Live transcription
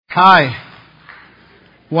Hi.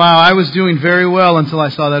 Wow, I was doing very well until I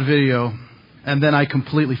saw that video, and then I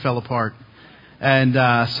completely fell apart. And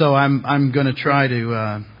so I'm going to try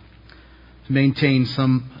to maintain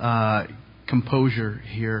some composure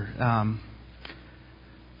here.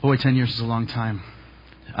 Boy, 10 years is a long time.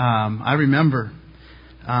 I remember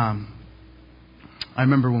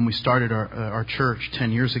when we started our church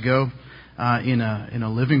 10 years ago in a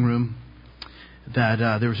living room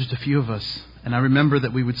that there was just a few of us. And I remember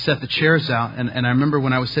that we would set the chairs out, and I remember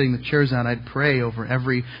when I was setting the chairs out, I'd pray over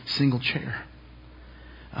every single chair.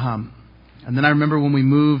 And then I remember when we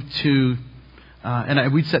moved to,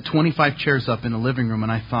 we'd set 25 chairs up in the living room,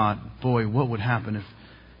 and I thought, boy, what would happen if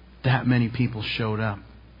that many people showed up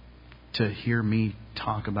to hear me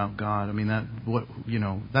talk about God? I mean,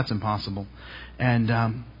 that's impossible. And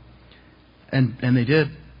they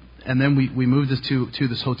did. And then we moved this to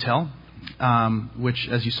this hotel. Which,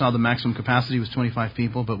 as you saw, the maximum capacity was 25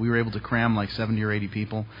 people, but we were able to cram like 70 or 80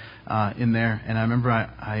 people in there. And I remember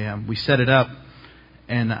we set it up,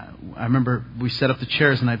 and I remember we set up the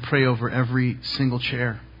chairs, and I'd pray over every single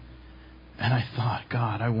chair. And I thought,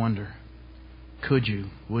 God, I wonder, could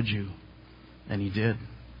you, would you? And He did.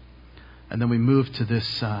 And then we moved to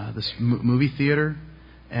this movie theater,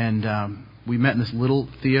 and we met in this little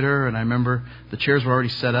theater, and I remember the chairs were already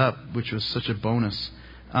set up, which was such a bonus.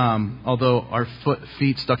 Although our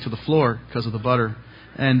feet stuck to the floor because of the butter.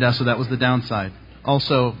 And so that was the downside.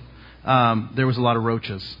 Also, there was a lot of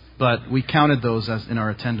roaches. But we counted those as in our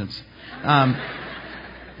attendance. And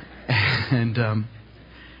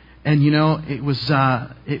you know, it was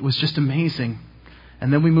just amazing.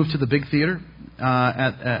 And then we moved to the big theater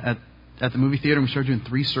at the movie theater. And we started doing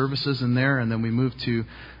 3 services in there. And then we moved to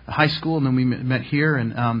high school, and then we met here.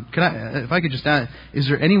 And if I could just add, is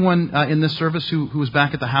there anyone in this service who was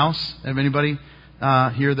back at the house? Have anybody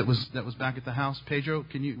here that was back at the house? Pedro,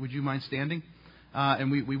 would you mind standing?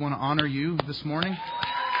 And we want to honor you this morning.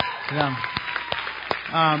 Yeah.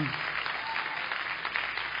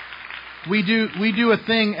 We do a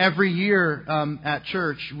thing every year at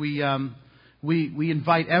church. We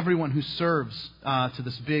invite everyone who serves to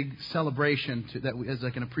this big celebration as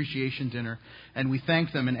like an appreciation dinner, and we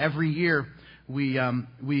thank them. And every year we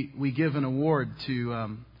give an award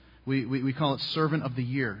to we call it Servant of the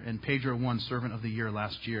Year, and Pedro won Servant of the Year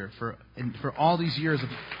last year for all these years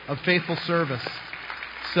of faithful service.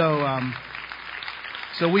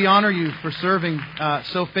 So we honor you for serving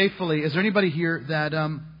so faithfully. Is there anybody here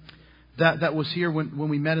that was here when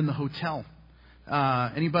we met in the hotel?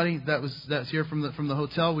 Anybody that's here from the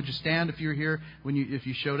hotel? Would you stand if you were here if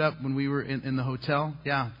you showed up when we were in the hotel?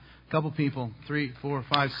 Yeah, a couple people, 3, 4,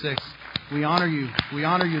 5, 6. We honor you. We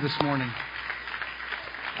honor you this morning.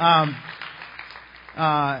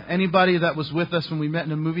 Anybody that was with us when we met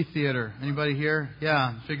in a movie theater? Anybody here?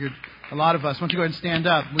 Yeah, figured a lot of us. Why don't you go ahead and stand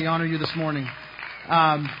up? We honor you this morning.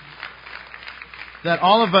 That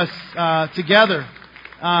all of us together.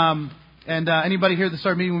 And anybody here that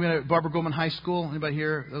started meeting with me at Barbara Goldman High School? Anybody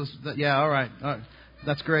here? Yeah, all right.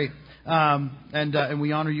 That's great. And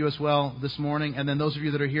we honor you as well this morning. And then those of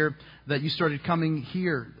you that are here, that you started coming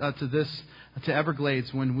here to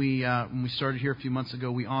Everglades when we started here a few months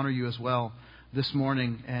ago, we honor you as well this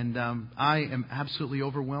morning. And I am absolutely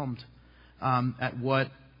overwhelmed at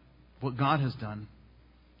what God has done.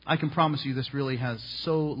 I can promise you this really has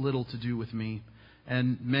so little to do with me.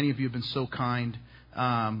 And many of you have been so kind.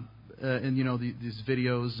 And you know, these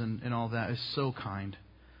videos and all that is so kind.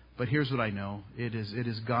 But here's what I know. It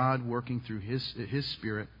is God working through His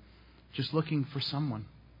Spirit, just looking for someone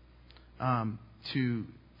to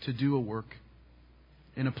do a work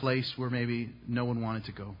in a place where maybe no one wanted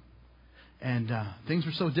to go. And things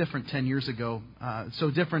were so different 10 years ago, so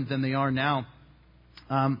different than they are now.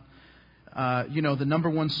 You know, the number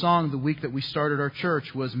one song the week that we started our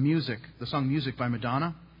church was Music, the song Music by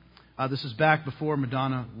Madonna. This is back before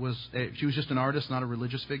Madonna she was just an artist, not a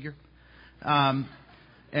religious figure. You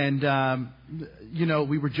know,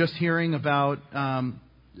 we were just hearing about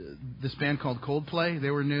this band called Coldplay. They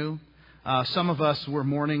were new. Some of us were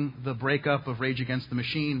mourning the breakup of Rage Against the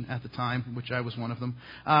Machine at the time, which I was one of them.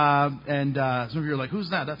 Some of you are like, who's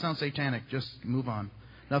that? That sounds satanic. Just move on.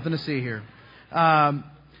 Nothing to see here.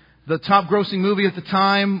 The top grossing movie at the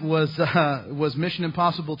time was Mission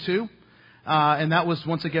Impossible 2. And that was,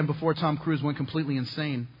 once again, before Tom Cruise went completely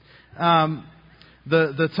insane.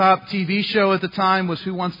 The top TV show at the time was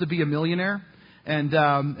Who Wants to Be a Millionaire? And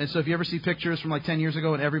so if you ever see pictures from like 10 years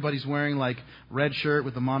ago and everybody's wearing like red shirt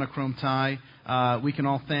with a monochrome tie, we can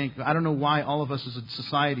all thank. I don't know why all of us as a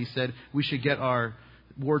society said we should get our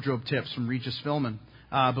wardrobe tips from Regis Philbin.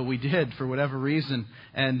 but we did for whatever reason.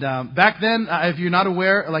 And back then, if you're not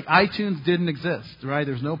aware, like iTunes didn't exist, right?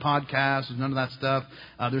 There's no podcasts, there's none of that stuff.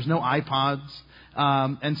 There's no iPods.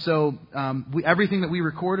 And so everything that we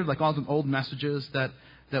recorded, like all the old messages that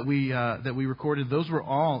we recorded, those were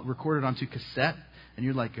all recorded onto cassette. And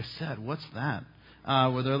you're like, cassette, what's that?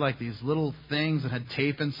 Where they're like these little things that had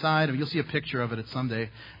tape inside. I mean, you'll see a picture of it someday.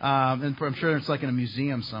 And I'm sure it's like in a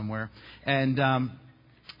museum somewhere. And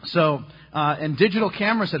and digital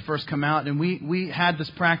cameras had first come out, and we had this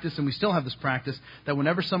practice, and we still have this practice, that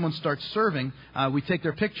whenever someone starts serving, we take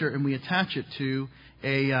their picture and we attach it to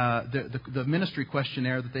the ministry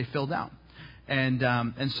questionnaire that they filled out.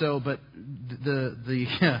 But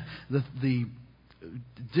the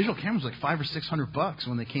digital cameras were like $500 or $600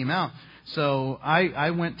 when they came out. So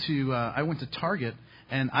I went to Target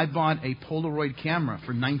and I bought a Polaroid camera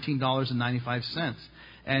for $19.95.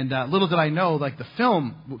 And little did I know, like the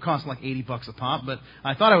film would cost like $80 a pop, but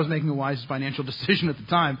I thought I was making a wise financial decision at the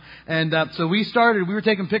time. And so we were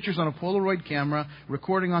taking pictures on a Polaroid camera,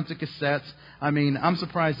 recording onto cassettes. I mean, I'm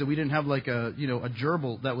surprised that we didn't have like a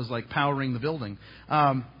gerbil that was like powering the building.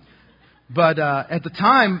 But at the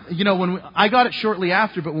time, I got it shortly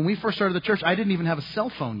after, but when we first started the church, I didn't even have a cell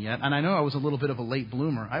phone yet. And I know I was a little bit of a late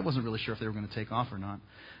bloomer. I wasn't really sure if they were going to take off or not.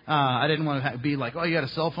 I didn't want to be like, oh, you had a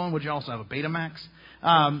cell phone? Would you also have a Betamax?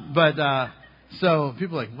 So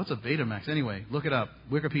people are like, what's a Betamax? Anyway, look it up.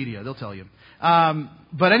 Wikipedia, they'll tell you.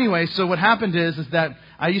 But anyway, so what happened is that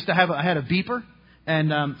I had a beeper.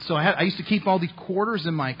 And so I used to keep all these quarters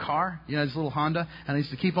in my car, this little Honda, and I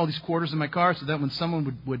used to keep all these quarters in my car so that when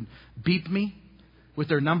someone would beep me with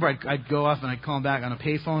their number, I'd go off and I'd call them back on a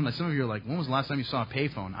payphone. Like some of you are like, when was the last time you saw a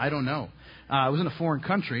payphone? I don't know. I was in a foreign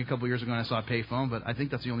country a couple of years ago and I saw a payphone, but I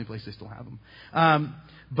think that's the only place they still have them.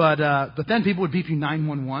 But then people would beep you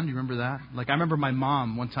 911. Do you remember that? Like I remember my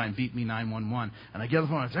mom one time beeped me 911, and I get on the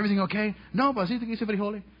phone. Is everything okay? No, but I think somebody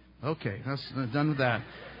holy. Okay, that's done with that.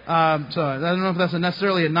 So I don't know if that's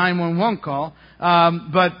necessarily a 911 call,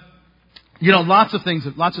 but lots of things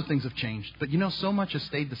have changed. But so much has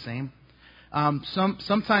stayed the same.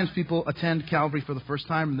 Sometimes people attend Calvary for the first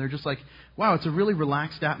time and they're just like, wow, it's a really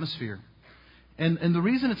relaxed atmosphere. And the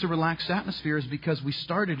reason it's a relaxed atmosphere is because we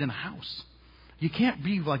started in a house. You can't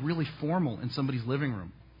be like really formal in somebody's living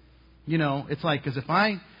room. It's like, because if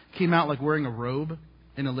I came out like wearing a robe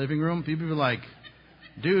in a living room, people would be like,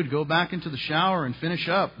 dude, go back into the shower and finish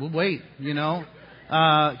up. We'll wait,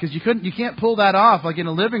 because you can't pull that off like in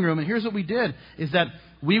a living room. And here's what we did is that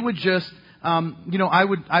we would just,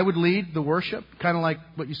 I would lead the worship, kind of like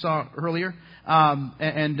what you saw earlier,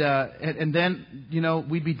 and then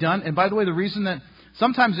we'd be done. And by the way, the reason that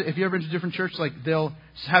sometimes if you ever been to a different church, like they'll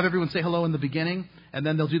have everyone say hello in the beginning, and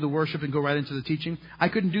then they'll do the worship and go right into the teaching. I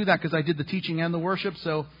couldn't do that because I did the teaching and the worship,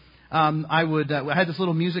 so. I had this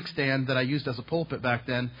little music stand that I used as a pulpit back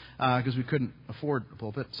then because we couldn't afford a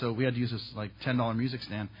pulpit, so we had to use this like $10 music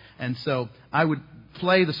stand. And so I would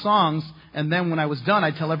play the songs, and then when I was done,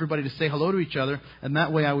 I'd tell everybody to say hello to each other, and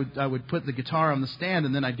that way I would put the guitar on the stand,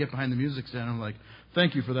 and then I'd get behind the music stand. And I'm like,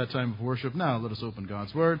 thank you for that time of worship. Now let us open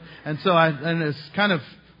God's Word. And so and it's kind of,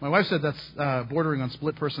 my wife said that's bordering on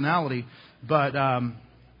split personality, but.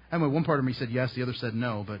 Anyway, one part of me said yes, the other said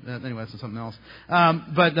no, but anyway, that's something else.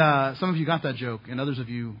 But some of you got that joke, and others of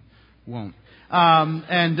you won't. But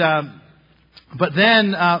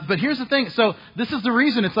here's the thing. So this is the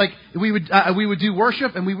reason. It's like we would do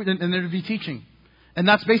worship, and there would be teaching, and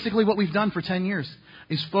that's basically what we've done for 10 years.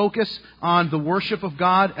 Is focus on the worship of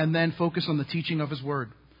God, and then focus on the teaching of His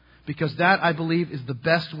Word. Because that, I believe, is the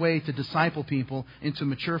best way to disciple people into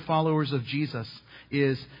mature followers of Jesus,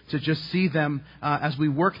 is to just see them as we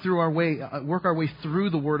work our way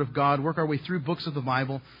through the Word of God, work our way through books of the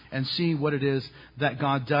Bible, and see what it is that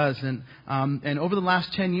God does. And over the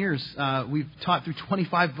last 10 years, we've taught through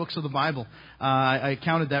 25 books of the Bible. I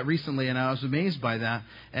counted that recently, and I was amazed by that.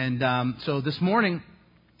 And so this morning,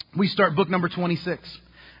 we start book number 26.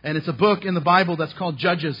 And it's a book in the Bible that's called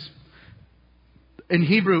Judges. In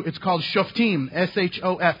Hebrew, it's called Shoftim,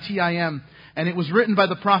 S-H-O-F-T-I-M. And it was written by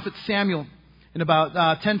the prophet Samuel in about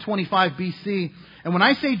 1025 BC. And when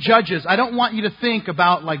I say judges, I don't want you to think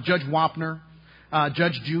about like Judge Wapner,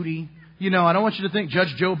 Judge Judy. I don't want you to think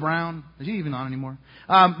Judge Joe Brown. Is he even on anymore?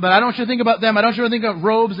 But I don't want you to think about them. I don't want you to think of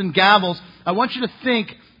robes and gavels. I want you to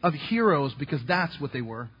think of heroes, because that's what they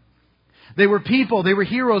were. They were people, they were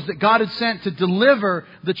heroes that God had sent to deliver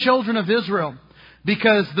the children of Israel.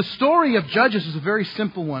 Because the story of Judges is a very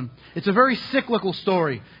simple one. It's a very cyclical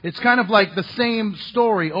story. It's kind of like the same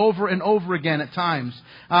story over and over again at times.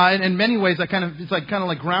 And in many ways, it's kind of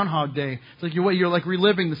like Groundhog Day. It's like you're like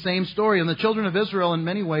reliving the same story. And the children of Israel, in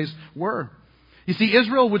many ways, were. You see,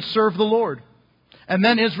 Israel would serve the Lord. And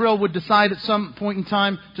then Israel would decide at some point in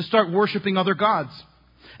time to start worshiping other gods.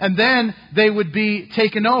 And then they would be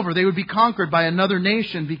taken over. They would be conquered by another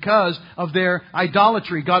nation because of their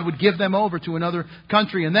idolatry. God would give them over to another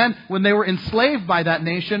country. And then when they were enslaved by that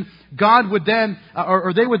nation, God would then,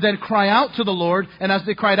 or they would then cry out to the Lord. And as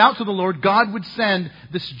they cried out to the Lord, God would send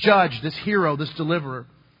this judge, this hero, this deliverer.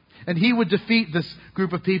 And He would defeat this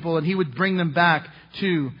group of people and He would bring them back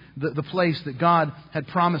to the place that God had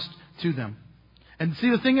promised to them. And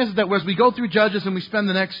see, the thing is that as we go through Judges and we spend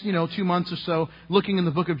the next, 2 months or so looking in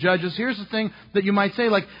the book of Judges, here's the thing that you might say,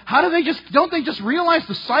 like, don't they just realize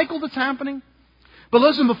the cycle that's happening? But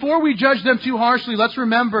listen, before we judge them too harshly, let's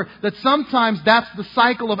remember that sometimes that's the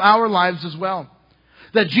cycle of our lives as well.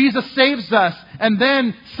 That Jesus saves us, and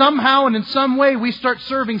then somehow and in some way we start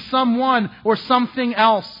serving someone or something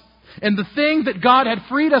else. And the thing that God had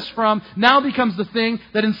freed us from now becomes the thing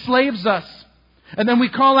that enslaves us. And then we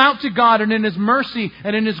call out to God, and in His mercy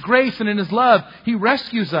and in His grace and in His love, He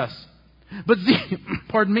rescues us. But see,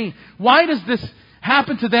 pardon me, why does this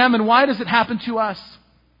happen to them and why does it happen to us?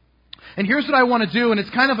 And here's what I want to do, and it's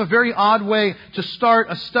kind of a very odd way to start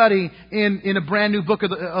a study in a brand new book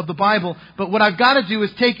of the Bible. But what I've got to do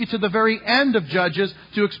is take you to the very end of Judges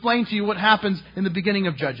to explain to you what happens in the beginning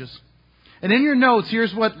of Judges. And in your notes,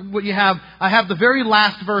 here's what you have. I have the very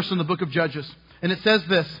last verse in the book of Judges. And it says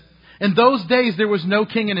this: "In those days there was no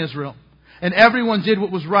king in Israel, and everyone did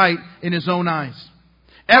what was right in his own eyes."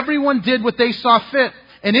 Everyone did what they saw fit,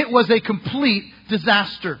 and it was a complete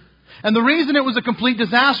disaster. And the reason it was a complete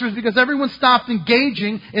disaster is because everyone stopped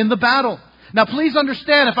engaging in the battle. Now please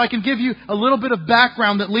understand, if I can give you a little bit of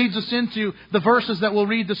background that leads us into the verses that we'll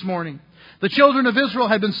read this morning. The children of Israel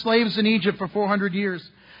had been slaves in Egypt for 400 years.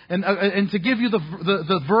 And to give you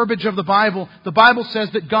the verbiage of the Bible says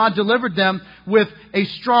that God delivered them with a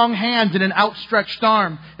strong hand and an outstretched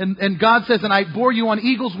arm. And God says, "And I bore you on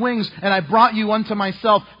eagle's wings, and I brought you unto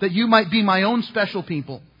myself, that you might be my own special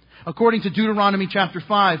people." According to Deuteronomy chapter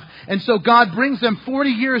 5. And so God brings them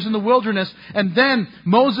 40 years in the wilderness, and then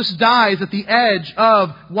Moses dies at the edge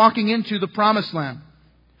of walking into the promised land.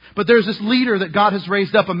 But there's this leader that God has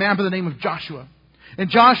raised up, a man by the name of Joshua. And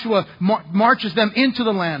Joshua marches them into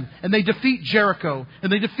the land, and they defeat Jericho,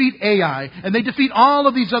 and they defeat Ai, and they defeat all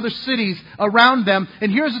of these other cities around them.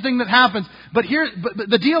 And here's the thing that happens. But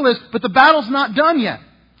the deal is, the battle's not done yet.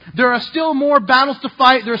 There are still more battles to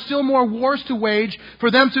fight. There are still more wars to wage for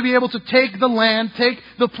them to be able to take the land, take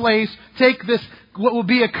the place, take this, what will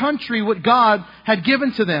be a country, what God had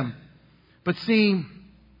given to them. But see,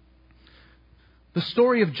 the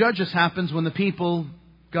story of Judges happens when the people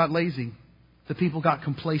got lazy. The people got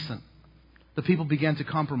complacent. The people began to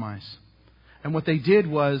compromise. And what they did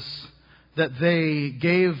was that they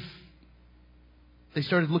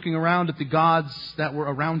started looking around at the gods that were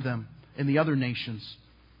around them in the other nations.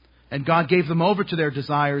 And God gave them over to their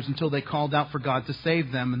desires until they called out for God to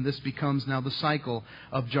save them. And this becomes now the cycle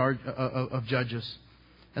of Judges.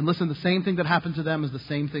 And listen, the same thing that happened to them is the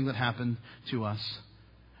same thing that happened to us.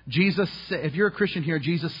 Jesus, if you're a Christian here,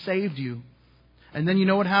 Jesus saved you. And then you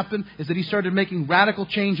know what happened? Is that He started making radical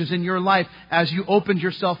changes in your life as you opened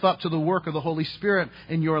yourself up to the work of the Holy Spirit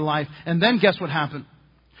in your life. And then guess what happened?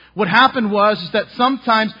 What happened was that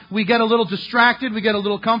sometimes we get a little distracted, we get a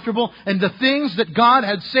little comfortable, and the things that God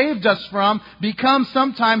had saved us from become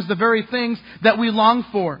sometimes the very things that we long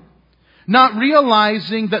for. Not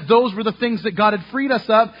realizing that those were the things that God had freed us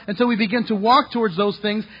of until we begin to walk towards those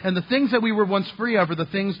things, and the things that we were once free of are the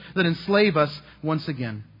things that enslave us once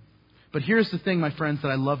again. But here's the thing, my friends,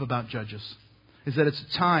 that I love about Judges, is that it's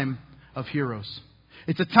a time of heroes.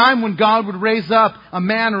 It's a time when God would raise up a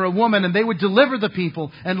man or a woman, and they would deliver the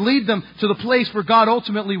people and lead them to the place where God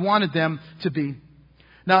ultimately wanted them to be.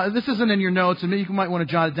 Now, this isn't in your notes, and maybe you might want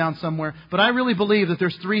to jot it down somewhere, but I really believe that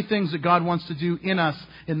there's 3 things that God wants to do in us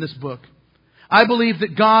in this book. I believe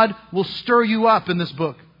that God will stir you up in this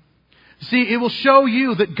book. See, it will show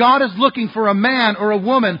you that God is looking for a man or a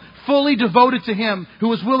woman fully devoted to Him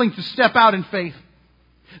who is willing to step out in faith.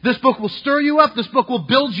 This book will stir you up. This book will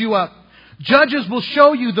build you up. Judges will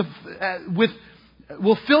show you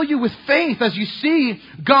will fill you with faith as you see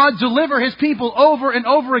God deliver His people over and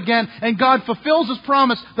over again, and God fulfills His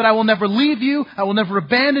promise that I will never leave you, I will never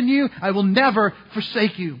abandon you, I will never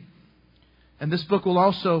forsake you. And this book will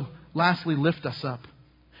also, lastly, lift us up.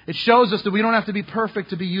 It shows us that we don't have to be perfect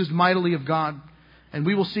to be used mightily of God. And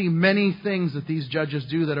we will see many things that these judges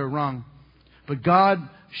do that are wrong. But God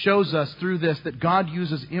shows us through this that God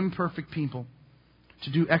uses imperfect people to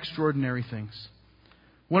do extraordinary things.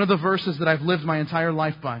 One of the verses that I've lived my entire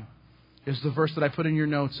life by is the verse that I put in your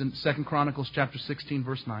notes in 2 Chronicles chapter 16,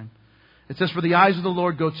 verse 9. It says, for the eyes of the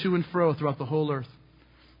Lord go to and fro throughout the whole earth.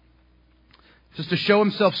 It says to show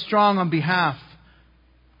Himself strong on behalf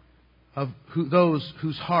of those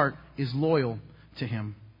whose heart is loyal to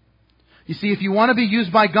Him. You see, if you want to be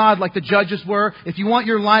used by God like the judges were, if you want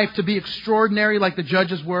your life to be extraordinary like the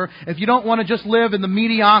judges were, if you don't want to just live in the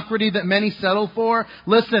mediocrity that many settle for,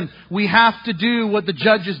 listen, we have to do what the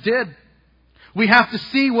judges did. We have to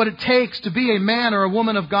see what it takes to be a man or a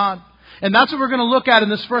woman of God. And that's what we're going to look at in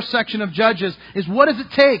this first section of Judges, is what does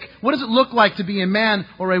it take? What does it look like to be a man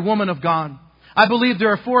or a woman of God? I believe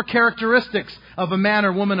there are 4 characteristics of a man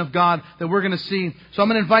or woman of God that we're going to see. So I'm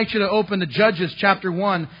going to invite you to open to Judges chapter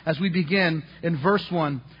 1 as we begin in verse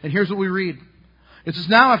 1. And here's what we read. It says,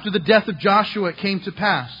 now after the death of Joshua it came to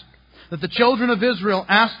pass that the children of Israel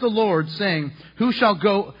asked the Lord, saying, who shall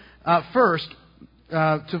go first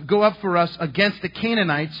to go up for us against the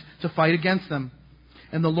Canaanites to fight against them?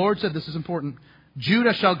 And the Lord said, this is important,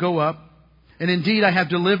 Judah shall go up, and indeed I have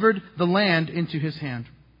delivered the land into his hand.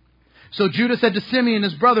 So Judah said to Simeon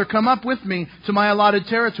his brother, come up with me to my allotted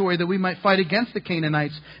territory that we might fight against the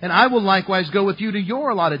Canaanites, and I will likewise go with you to your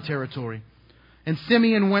allotted territory. And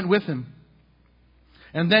Simeon went with him.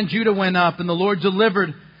 And then Judah went up, and the Lord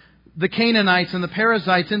delivered the Canaanites and the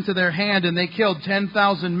Perizzites into their hand, and they killed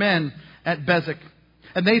 10,000 men at Bezek.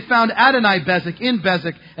 And they found Adonai-Bezek in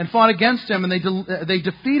Bezek and fought against him, and they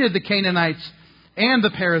defeated the Canaanites and the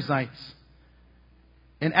Perizzites.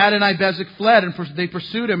 And Adonai-Bezek fled, and they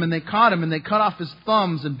pursued him, and they caught him, and they cut off his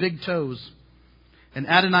thumbs and big toes. And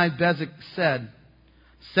Adonai-Bezek said,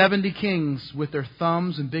 70 kings with their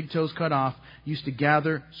thumbs and big toes cut off used to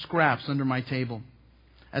gather scraps under my table.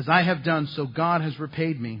 As I have done, so God has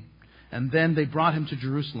repaid me. And then they brought him to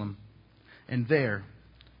Jerusalem, and there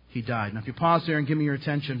he died. Now, if you pause there and give me your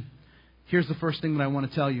attention, here's the first thing that I want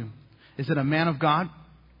to tell you, is that a man of God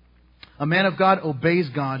obeys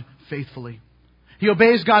God faithfully. He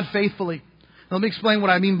obeys God faithfully. Now, let me explain what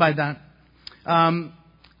I mean by that.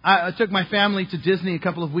 I took my family to Disney a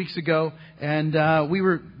couple of weeks ago, and we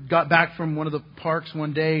got back from one of the parks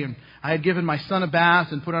one day, and I had given my son a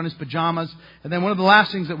bath and put on his pajamas. And then one of the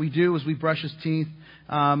last things that we do is we brush his teeth.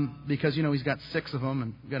 Because, he's got 6 of them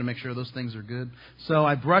and we've got to make sure those things are good. So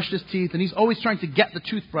I brushed his teeth, and he's always trying to get the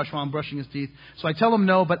toothbrush while I'm brushing his teeth. So I tell him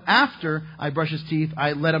no, but after I brush his teeth,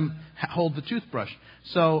 I let him hold the toothbrush.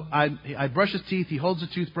 So I brush his teeth, he holds the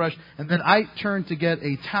toothbrush, and then I turn to get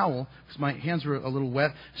a towel because my hands were a little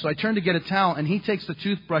wet. So I turn to get a towel, and he takes the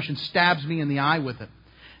toothbrush and stabs me in the eye with it.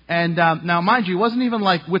 And now, mind you, it wasn't even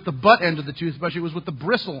like with the butt end of the toothbrush. It was with the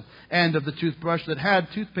bristle end of the toothbrush that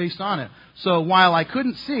had toothpaste on it. So while I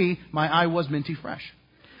couldn't see, my eye was minty fresh.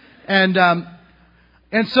 And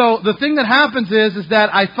so the thing that happens is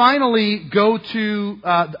that I finally go to,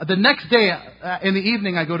 the next day in the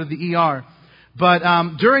evening, I go to the ER.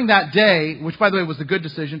 But during that day, which by the way was a good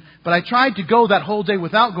decision, but I tried to go that whole day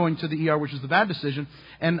without going to the ER, which was the bad decision.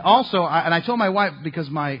 And also, I told my wife, because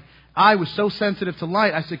my eye was so sensitive to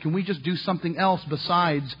light, I said, can we just do something else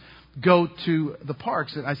besides go to the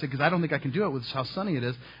parks? And I said, because I don't think I can do it with how sunny it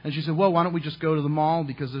is. And she said, well, why don't we just go to the mall,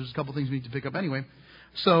 because there's a couple things we need to pick up anyway.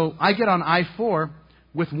 So I get on I-4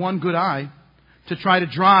 with one good eye to try to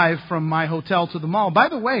drive from my hotel to the mall. By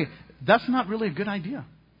the way, that's not really a good idea.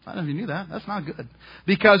 I don't know if you knew that. That's not good.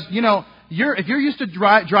 Because, if you're used to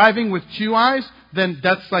driving with 2 eyes, then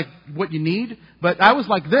that's like what you need. But I was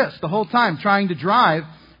like this the whole time trying to drive.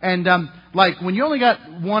 And when you only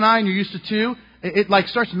got 1 eye and you're used to 2, it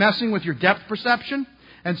starts messing with your depth perception.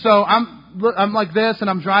 And so I'm like this, and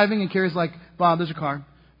I'm driving, and Carrie's like, Bob, there's a car.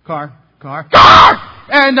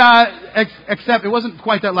 And except it wasn't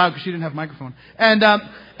quite that loud because she didn't have a microphone. And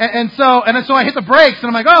so I hit the brakes, and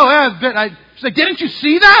I'm like, oh, yeah. She's like, didn't you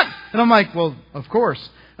see that? And I'm like, well, of course.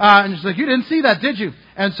 And she's like, you didn't see that, did you?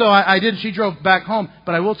 And so I did. She drove back home.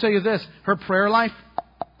 But I will tell you this: her prayer life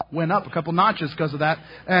went up a couple notches because of that.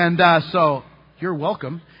 And so you're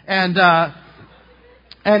welcome. And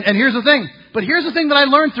here's the thing. But here's the thing that I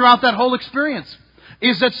learned throughout that whole experience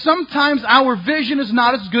is that sometimes our vision is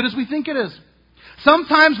not as good as we think it is.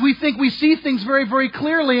 Sometimes we think we see things very, very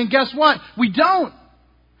clearly, and guess what? We don't.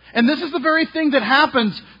 And this is the very thing that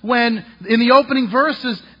happens when, in the opening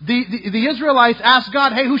verses, the Israelites ask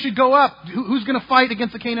God, hey, who should go up? Who's going to fight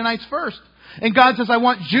against the Canaanites first? And God says, I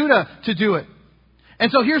want Judah to do it.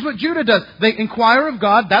 And so here's what Judah does. They inquire of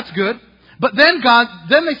God. That's good. But then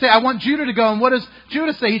they say, I want Judah to go. And what does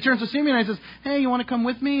Judah say? He turns to Simeon and he says, hey, you want to come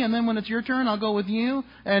with me? And then when it's your turn, I'll go with you.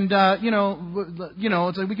 And,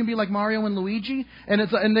 it's like we can be like Mario and Luigi.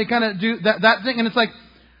 And they kind of do that thing. And it's like,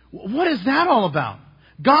 what is that all about?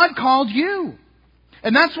 God called you.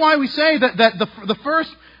 And that's why we say that the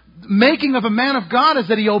first making of a man of God is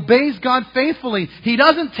that he obeys God faithfully. He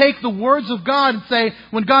doesn't take the words of God and say,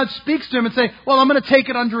 when God speaks to him and say, well, I'm going to take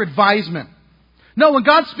it under advisement. No, when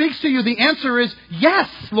God speaks to you, the answer is, yes,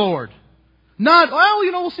 Lord. Not, well,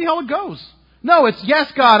 we'll see how it goes. No, it's,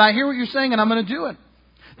 yes, God, I hear what you're saying and I'm going to do it.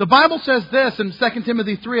 The Bible says this in 2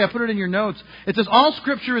 Timothy 3, I put it in your notes. It says, all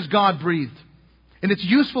Scripture is God-breathed. And it's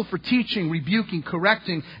useful for teaching, rebuking,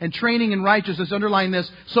 correcting, and training in righteousness, underline this,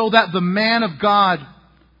 so that the man of God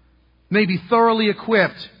may be thoroughly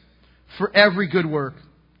equipped for every good work.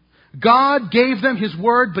 God gave them His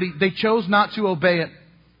word, but they chose not to obey it.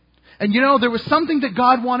 And there was something that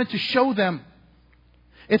God wanted to show them.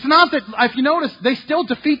 It's not that, if you notice, they still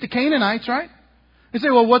defeat the Canaanites, right? They say,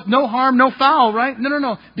 well, what? No harm, no foul, right?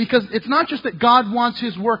 No. Because it's not just that God wants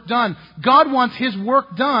His work done. God wants His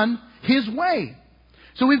work done His way.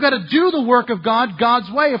 So we've got to do the work of God God's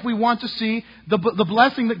way if we want to see the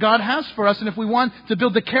blessing that God has for us and if we want to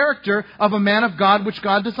build the character of a man of God which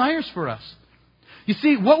God desires for us. You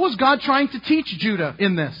see, what was God trying to teach Judah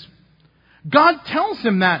in this? God tells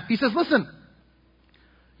him that. He says, listen,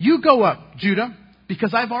 you go up, Judah,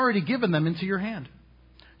 because I've already given them into your hand.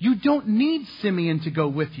 You don't need Simeon to go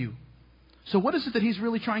with you. So what is it that He's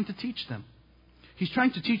really trying to teach them? He's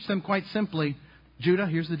trying to teach them quite simply, Judah,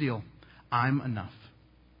 here's the deal. I'm enough.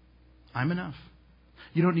 I'm enough.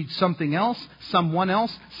 You don't need something else, someone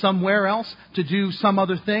else, somewhere else to do some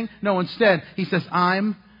other thing. No, instead, He says,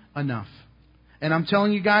 I'm enough. And I'm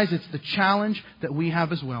telling you guys, it's the challenge that we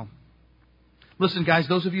have as well. Listen, guys,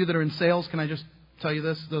 those of you that are in sales, can I just tell you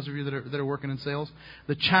this? Those of you that are working in sales,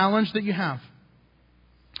 the challenge that you have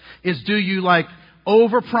is, do you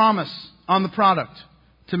overpromise on the product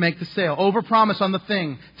to make the sale, overpromise on the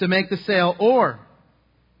thing to make the sale, or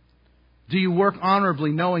do you work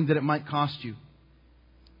honorably knowing that it might cost you?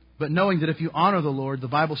 But knowing that if you honor the Lord, the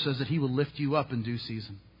Bible says that He will lift you up in due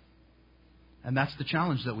season. And that's the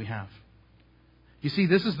challenge that we have. You see,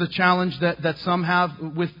 this is the challenge that some have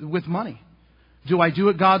with money. Do I do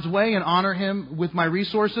it God's way and honor Him with my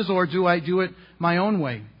resources, or do I do it my own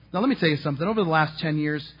way? Now let me tell you something. Over the last 10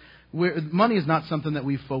 years, money is not something that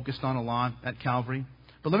we've focused on a lot at Calvary.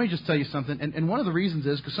 But let me just tell you something. And one of the reasons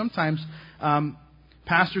is because sometimes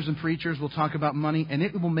pastors and preachers will talk about money, and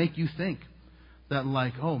it will make you think that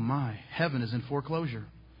oh my, heaven is in foreclosure.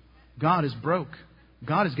 God is broke.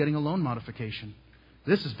 God is getting a loan modification.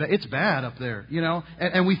 It's bad up there,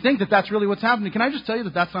 And we think that that's really what's happening. Can I just tell you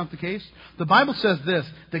that that's not the case? The Bible says this,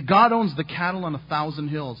 that God owns the cattle on 1,000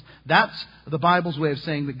 hills. That's the Bible's way of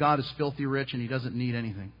saying that God is filthy rich and He doesn't need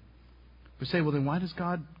anything. We say, well, then why does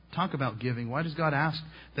God talk about giving? Why does God ask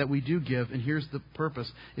that we do give? And here's the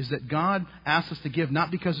purpose, is that God asks us to give not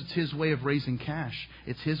because it's His way of raising cash.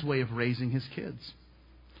 It's His way of raising His kids.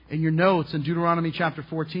 In your notes, in Deuteronomy chapter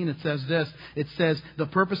 14, it says this. It says, the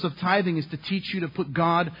purpose of tithing is to teach you to put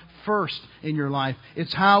God first in your life.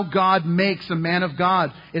 It's how God makes a man of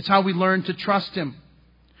God. It's how we learn to trust Him.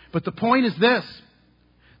 But the point is this.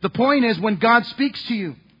 The point is, when God speaks to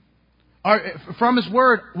you, from His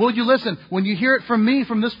Word, will you listen? When you hear it from me,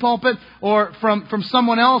 from this pulpit, or from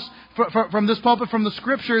someone else, from this pulpit, from the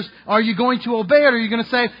Scriptures, are you going to obey it? Or are you going to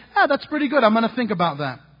say, that's pretty good, I'm going to think about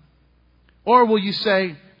that? Or will you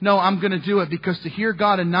say, no, I'm going to do it, because to hear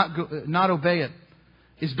God and not obey it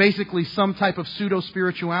is basically some type of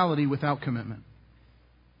pseudo-spirituality without commitment.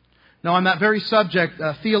 Now, on that very subject,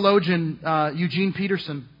 theologian Eugene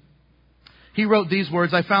Peterson, he wrote these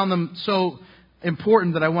words. I found them so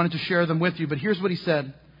important that I wanted to share them with you. But here's what he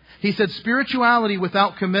said. He said, spirituality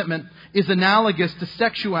without commitment is analogous to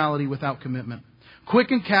sexuality without commitment. Quick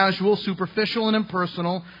and casual, superficial and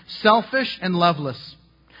impersonal, selfish and loveless.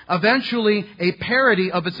 Eventually, a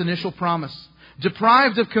parody of its initial promise.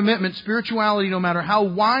 Deprived of commitment, spirituality, no matter how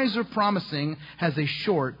wise or promising, has a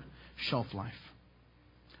short shelf life.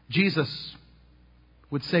 Jesus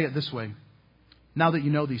would say it this way. Now that you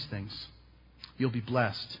know these things, you'll be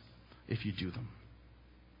blessed if you do them.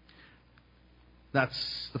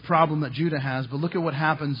 That's the problem that Judah has. But look at what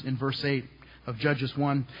happens in verse 8 of Judges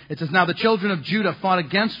 1. It says, now the children of Judah fought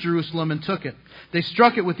against Jerusalem and took it. They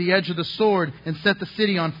struck it with the edge of the sword and set the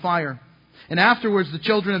city on fire. And afterwards the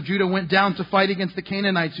children of Judah went down to fight against the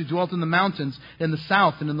Canaanites who dwelt in the mountains, in the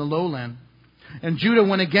south and in the lowland. And Judah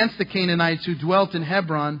went against the Canaanites who dwelt in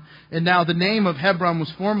Hebron. And now the name of Hebron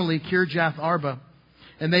was formerly Kirjath Arba.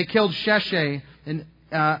 And they killed Sheshai and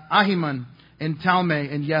Ahiman and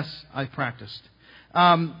Talmai. And yes, I practiced.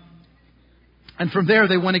 And from there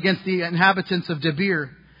they went against the inhabitants of Debir.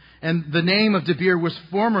 And the name of Debir was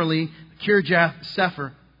formerly Kirjath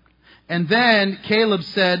Sepher. And then Caleb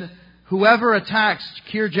said, Whoever attacks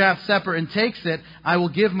Kirjath Sepher and takes it, I will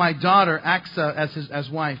give my daughter Aksa as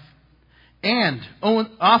wife. And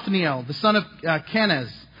Othniel, the son of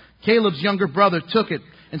Kenaz, Caleb's younger brother, took it.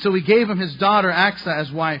 And so he gave him his daughter Aksa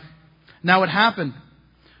as wife. Now it happened,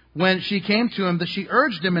 when she came to him, that she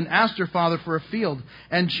urged him and asked her father for a field.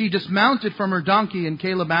 And she dismounted from her donkey, and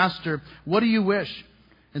Caleb asked her, "What do you wish?"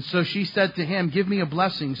 And so she said to him, "Give me a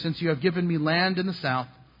blessing, since you have given me land in the south.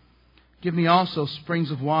 Give me also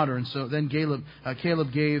springs of water." And so then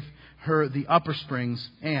Caleb gave her the upper springs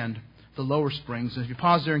and the lower springs. And if you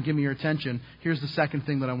pause there and give me your attention, here's the second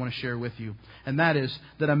thing that I want to share with you. And that is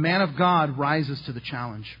that a man of God rises to the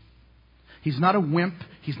challenge. He's not a wimp.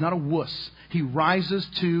 He's not a wuss. He rises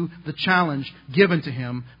to the challenge given to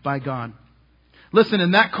him by God. Listen,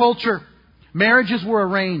 in that culture, marriages were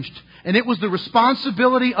arranged. And it was the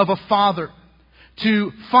responsibility of a father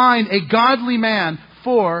to find a godly man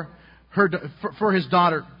for his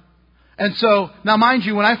daughter. And so, now mind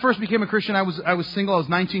you, when I first became a Christian, I was single. I was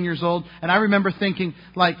 19 years old. And I remember thinking,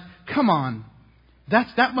 like, come on.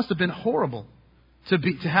 That must have been horrible. To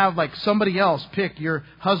have like somebody else pick your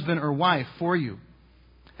husband or wife for you.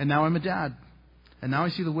 And now I'm a dad. And now I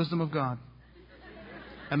see the wisdom of God.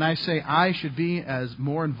 And I say I should be as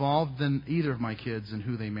more involved than either of my kids in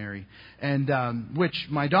who they marry. And which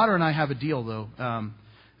my daughter and I have a deal though.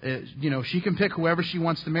 She can pick whoever she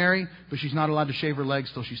wants to marry, but she's not allowed to shave her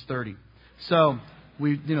legs till she's 30. So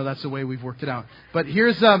that's the way we've worked it out. But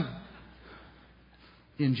here's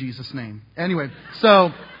in Jesus' name. Anyway,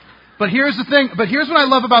 but here's the thing. But here's what I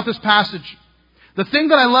love about this passage. The thing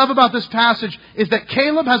that I love about this passage is that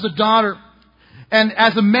Caleb has a daughter. And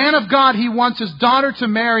as a man of God, he wants his daughter to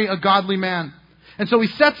marry a godly man. And so he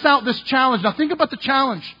sets out this challenge. Now think about the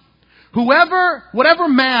challenge. Whatever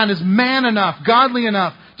man is man enough, godly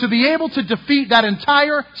enough, to be able to defeat that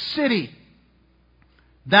entire city,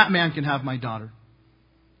 that man can have my daughter.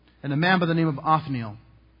 And a man by the name of Othniel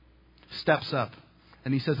steps up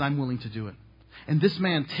and he says, I'm willing to do it. And this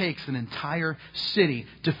man takes an entire city,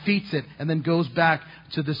 defeats it, and then goes back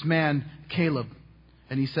to this man, Caleb.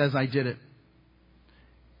 And he says, I did it.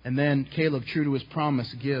 And then Caleb, true to his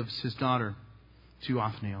promise, gives his daughter to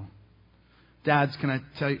Othniel. Dads, can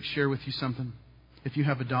I share with you something? If you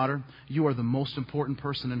have a daughter, you are the most important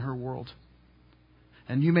person in her world.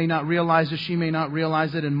 And you may not realize it, she may not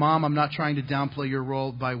realize it. And Mom, I'm not trying to downplay your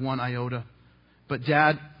role by one iota. But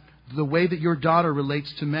Dad, the way that your daughter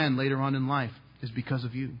relates to men later on in life is because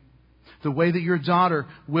of you. The way that your daughter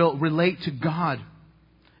will relate to God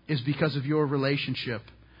is because of your relationship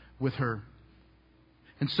with her.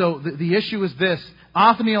 And so the issue is this.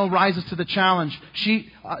 Othniel rises to the challenge.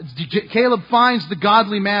 Caleb finds the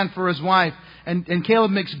godly man for his wife. And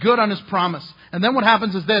Caleb makes good on his promise. And then what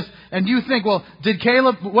happens is this. And you think, well,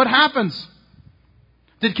 what happens?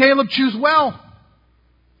 Did Caleb choose well?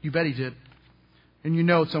 You bet he did. In your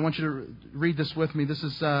notes, I want you to read this with me. This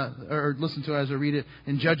is, or listen to it as I read it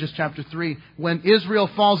in Judges chapter 3. When Israel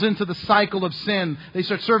falls into the cycle of sin, they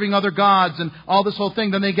start serving other gods and all this whole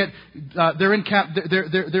thing. Then they get,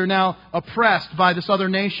 they're now oppressed by this other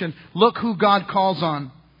nation. Look who God calls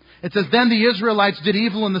on. It says, then the Israelites did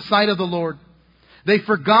evil in the sight of the Lord. They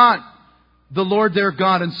forgot the Lord their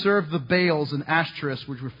God and served the Baals and Ashtoreths,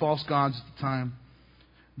 which were false gods at the time.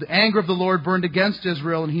 The anger of the Lord burned against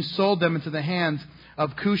Israel, and he sold them into the hands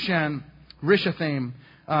of Cushan Rishathaim,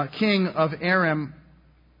 king of Aram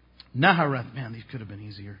Naharath. Man, these could have been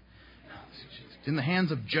easier. In the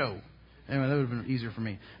hands of Joe. Anyway, that would have been easier for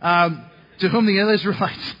me. To whom the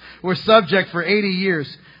Israelites were subject for 80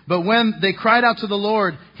 years. But when they cried out to the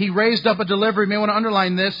Lord, he raised up a deliverer. You may want to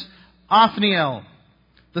underline this. Othniel,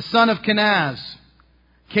 the son of Kenaz,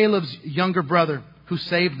 Caleb's younger brother, who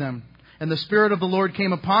saved them. And the Spirit of the Lord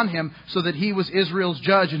came upon him so that he was Israel's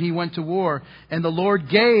judge, and he went to war. And the Lord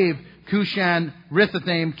gave Cushan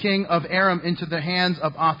Rishathaim, king of Aram, into the hands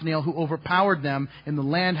of Othniel, who overpowered them, and the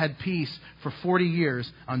land had peace for 40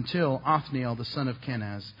 years until Othniel, the son of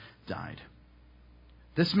Kenaz, died.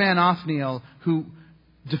 This man Othniel, who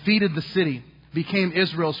defeated the city, became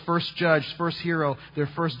Israel's first judge, first hero, their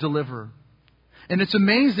first deliverer. And it's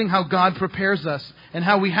amazing how God prepares us and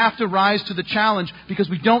how we have to rise to the challenge because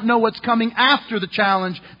we don't know what's coming after the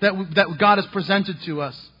challenge that God has presented to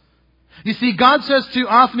us. You see, God says to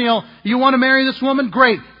Othniel, you want to marry this woman?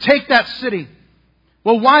 Great. Take that city.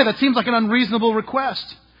 Well, why? That seems like an unreasonable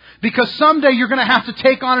request. Because someday you're going to have to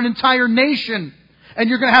take on an entire nation. And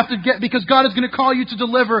you're going to have to because God is going to call you to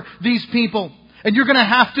deliver these people. And you're going to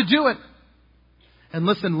have to do it. And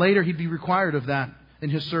listen, later he'd be required of that in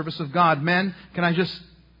his service of God. Men, can I just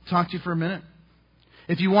talk to you for a minute?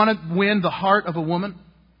 If you want to win the heart of a woman,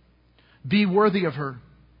 be worthy of her.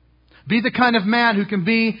 Be the kind of man who can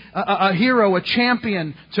be a hero, a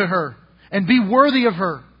champion to her, and be worthy of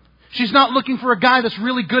her. She's not looking for a guy that's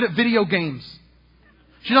really good at video games.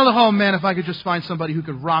 She's not, oh man, if I could just find somebody who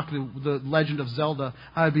could rock the Legend of Zelda,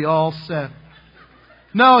 I'd be all set.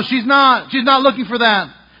 No, she's not. She's not looking for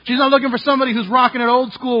that. She's not looking for somebody who's rocking it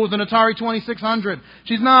old school with an Atari 2600.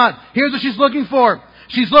 She's not. Here's what she's looking for.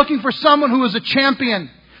 She's looking for someone who is a champion,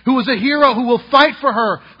 who is a hero, who will fight for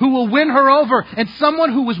her, who will win her over, and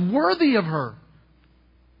someone who is worthy of her.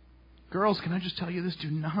 Girls, can I just tell you this? Do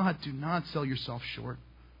not sell yourself short.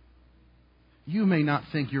 You may not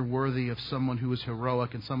think you're worthy of someone who is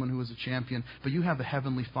heroic and someone who is a champion, but you have a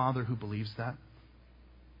Heavenly Father who believes that.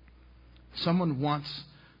 Someone wants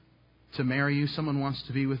to marry you, someone wants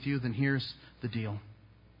to be with you, then here's the deal.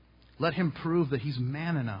 Let him prove that he's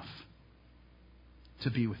man enough to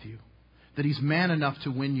be with you. That he's man enough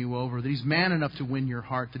to win you over. That he's man enough to win your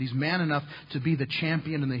heart. That he's man enough to be the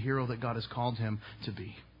champion and the hero that God has called him to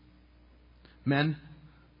be. Men,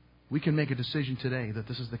 we can make a decision today that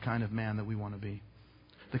this is the kind of man that we want to be.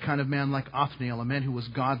 The kind of man like Othniel, a man who was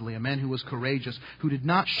godly, a man who was courageous, who did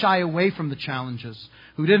not shy away from the challenges,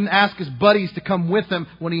 who didn't ask his buddies to come with him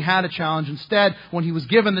when he had a challenge. Instead, when he was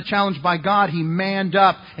given the challenge by God, he manned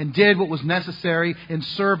up and did what was necessary in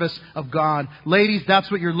service of God. Ladies, that's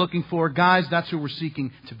what you're looking for. Guys, that's who we're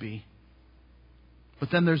seeking to be.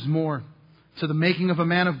 But then there's more to the making of a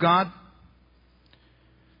man of God.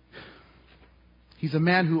 He's a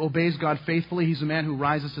man who obeys God faithfully. He's a man who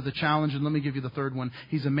rises to the challenge. And let me give you the third one.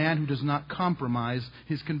 He's a man who does not compromise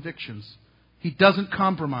his convictions. He doesn't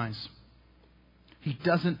compromise. He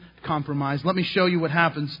doesn't compromise. Let me show you what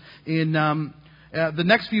happens. In the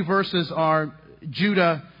next few verses are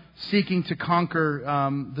Judah seeking to conquer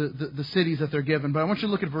the cities that they're given. But I want you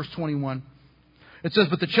to look at verse 21. It says,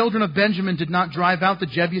 "But the children of Benjamin did not drive out the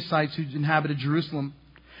Jebusites who inhabited Jerusalem.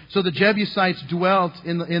 So the Jebusites dwelt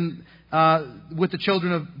with the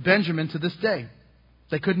children of Benjamin to this day."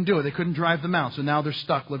 They couldn't do it. They couldn't drive them out. So now they're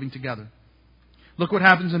stuck living together. Look what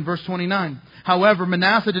happens in verse 29. "However,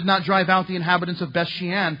 Manasseh did not drive out the inhabitants of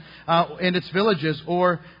Beth-shean and its villages,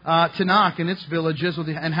 or Tanakh and its villages, or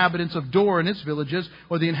the inhabitants of Dor and its villages,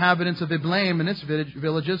 or the inhabitants of Iblaim and its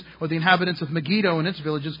villages, or the inhabitants of Megiddo and its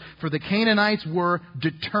villages, for the Canaanites were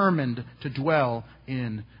determined to dwell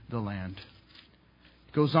in the land."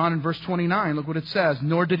 Goes on in verse 29. Look what it says.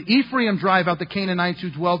 "Nor did Ephraim drive out the Canaanites who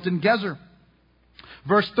dwelt in Gezer."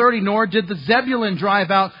 Verse 30. "Nor did the Zebulun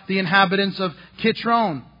drive out the inhabitants of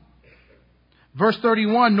Kitron." Verse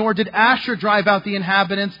 31. "Nor did Asher drive out the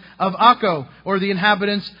inhabitants of Akko, or the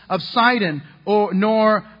inhabitants of Sidon,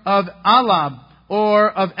 nor of Alab, or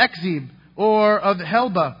of Ekzib, or of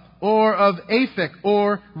Helba, or of Aphek,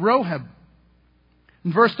 or Roheb."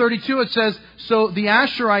 In verse 32 it says, "So the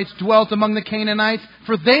Asherites dwelt among the Canaanites,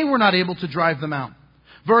 for they were not able to drive them out."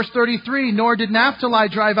 Verse 33, "Nor did Naphtali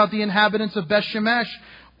drive out the inhabitants of Beth-shemesh,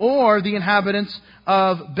 or the inhabitants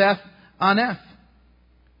of Beth-aneth.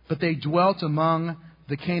 But they dwelt among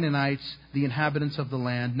the Canaanites, the inhabitants of the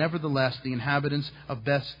land. Nevertheless, the inhabitants of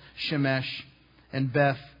Beth-shemesh and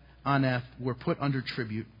Beth-aneth were put under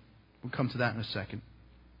tribute." We'll come to that in a second.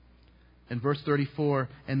 In verse 34,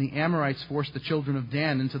 "And the Amorites forced the children of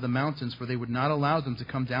Dan into the mountains, for they would not allow them to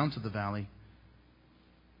come down to the valley.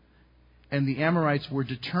 And the Amorites were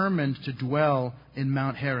determined to dwell in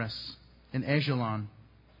Mount Heres, in Ajalon,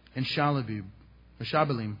 in Shabalim.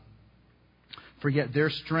 For yet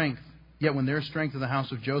when their strength of the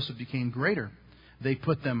house of Joseph became greater, they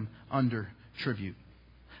put them under tribute."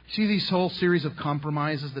 See these whole series of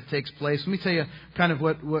compromises that takes place? Let me tell you kind of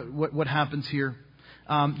what happens here.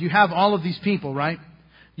 You have all of these people, right?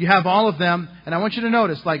 You have all of them, and I want you to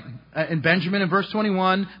notice, like in Benjamin in verse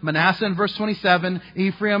 21, Manasseh in verse 27,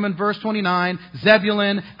 Ephraim in verse 29,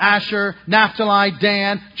 Zebulun, Asher, Naphtali,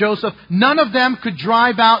 Dan, Joseph. None of them could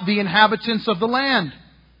drive out the inhabitants of the land.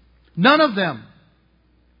 None of them.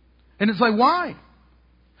 And it's like, why?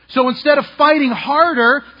 So instead of fighting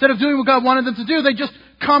harder, instead of doing what God wanted them to do, they just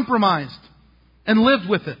compromised and lived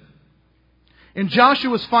with it. In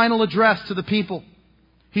Joshua's final address to the people,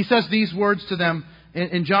 he says these words to them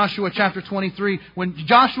in Joshua chapter 23. When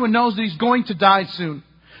Joshua knows that he's going to die soon,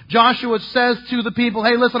 Joshua says to the people,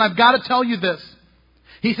 "Hey, listen, I've got to tell you this."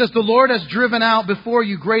 He says, "The Lord has driven out before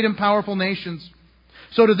you great and powerful nations.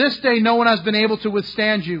 So to this day no one has been able to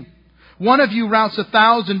withstand you. One of you routs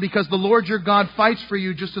 1,000 because the Lord your God fights for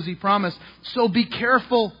you just as He promised. So be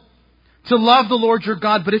careful to love the Lord your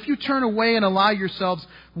God. But if you turn away and ally yourselves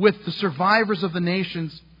with the survivors of the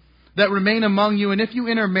nations that remain among you, and if you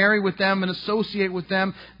intermarry with them and associate with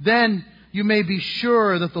them, then you may be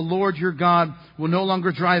sure that the Lord your God will no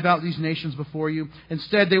longer drive out these nations before you.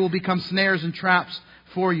 Instead, they will become snares and traps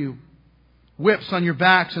for you, whips on your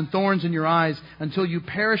backs and thorns in your eyes, until you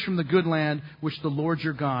perish from the good land which the Lord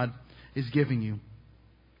your God is giving you.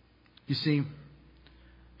 You see,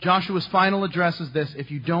 Joshua's final address is this: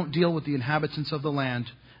 if you don't deal with the inhabitants of the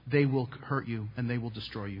land, they will hurt you and they will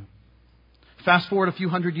destroy you. Fast forward a few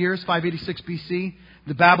hundred years, 586 BC,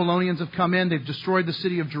 the Babylonians have come in. They've destroyed the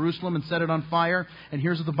city of Jerusalem and set it on fire. And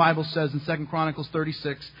here's what the Bible says in 2 Chronicles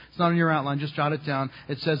 36. It's not in your outline, just jot it down.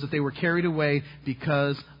 It says that they were carried away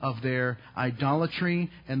because of their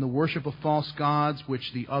idolatry and the worship of false gods,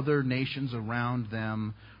 which the other nations around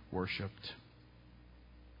them worshipped.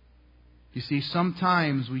 You see,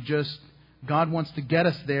 sometimes God wants to get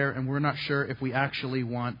us there, and we're not sure if we actually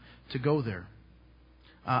want to go there.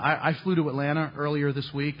 I flew to Atlanta earlier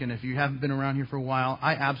this week, and if you haven't been around here for a while,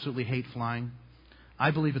 I absolutely hate flying.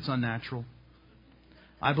 I believe it's unnatural.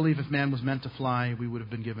 I believe if man was meant to fly, we would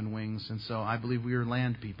have been given wings, and so I believe we are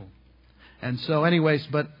land people. And so anyways,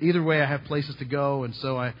 but either way, I have places to go, and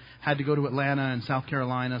so I had to go to Atlanta and South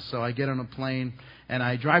Carolina, so I get on a plane, and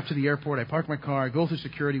I drive to the airport, I park my car, I go through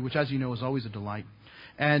security, which, as you know, is always a delight.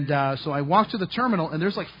 And so I walk to the terminal, and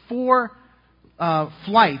there's like 4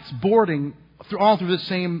 flights boarding all through the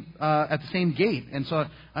same at the same gate. And so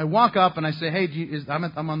I walk up and I say, "Hey,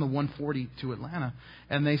 I'm on the 140 to Atlanta,"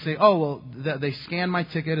 and they say, "Oh, well," they scan my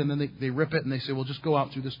ticket and then they rip it and they say, "Well, just go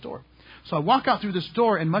out through this door." So I walk out through this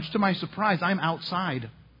door, and much to my surprise, I'm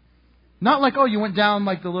outside. Not like, "Oh, you went down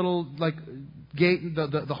like the little gate,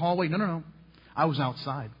 the hallway." No. I was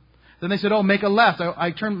outside. Then they said, "Oh, make a left."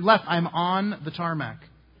 I turned left. I'm on the tarmac,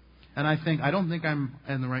 and I don't think I'm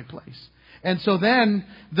in the right place. And so then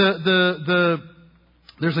there's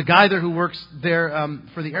a guy there who works there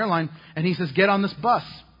for the airline, and he says, "Get on this bus."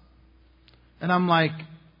 And I'm like,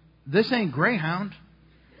 "This ain't Greyhound.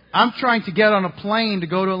 I'm trying to get on a plane to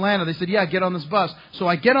go to Atlanta." They said, "Yeah, get on this bus." So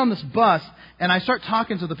I get on this bus, and I start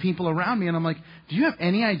talking to the people around me, and I'm like, "Do you have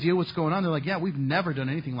any idea what's going on?" They're like, "Yeah, we've never done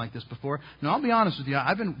anything like this before." Now, I'll be honest with you.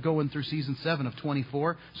 I've been going through season 7 of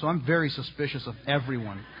 24, so I'm very suspicious of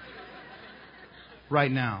everyone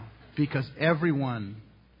right now, because everyone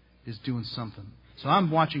is doing something. So I'm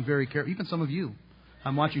watching very carefully. Even some of you,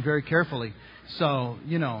 I'm watching very carefully. So,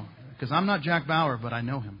 because I'm not Jack Bauer, but I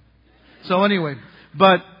know him. So anyway,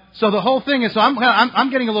 so the whole thing is, so I'm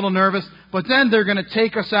getting a little nervous, but then they're going to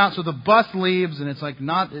take us out. So the bus leaves, and it's like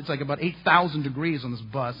about 8,000 degrees on this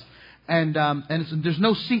bus. And there's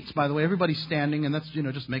no seats, by the way. Everybody's standing, and that's,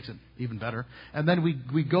 just makes it even better. And then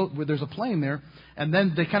we go, there's a plane there, and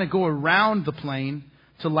then they kind of go around the plane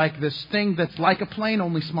to like this thing that's like a plane,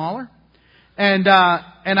 only smaller. And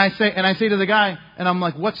I say to the guy, and I'm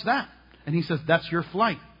like, "What's that?" And he says, "That's your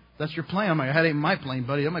flight. That's your plane." I'm like, "That ain't my plane,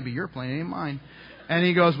 buddy. That might be your plane. It ain't mine." And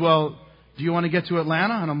he goes, "Well, do you want to get to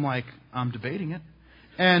Atlanta?" And I'm like, "I'm debating it."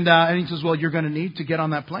 And he says, "Well, you're going to need to get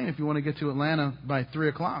on that plane if you want to get to Atlanta by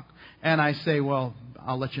 3:00. And I say, "Well,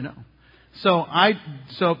 I'll let you know." So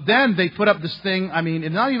then they put up this thing. I mean,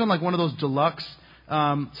 it's not even like one of those deluxe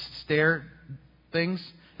stair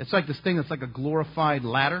things. It's like this thing that's like a glorified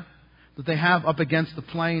ladder that they have up against the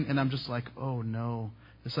plane. And I'm just like, "Oh no."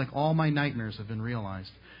 It's like all my nightmares have been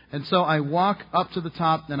realized. And so I walk up to the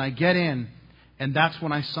top and I get in, and that's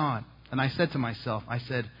when I saw it. And I said to myself,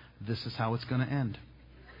 "This is how it's going to end.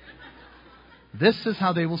 This is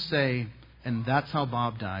how they will say, and that's how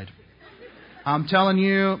Bob died." I'm telling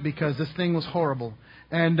you, because this thing was horrible.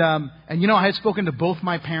 And I had spoken to both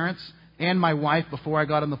my parents and my wife before I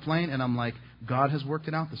got on the plane, and I'm like, God has worked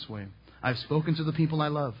it out this way. I've spoken to the people I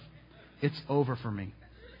love. It's over for me.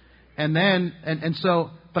 And then,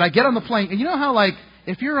 but I get on the plane, and you know how,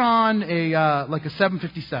 if you're on a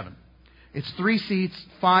 757, it's 3 seats,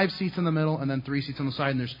 5 seats in the middle, and then 3 seats on the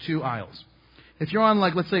side, and there's 2 aisles. If you're on,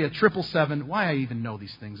 let's say, a 777, why I even know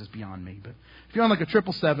these things is beyond me. But if you're on, a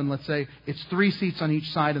 777, let's say, it's 3 seats on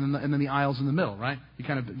each side, and then the aisles in the middle, right?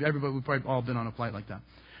 We've probably all been on a flight like that.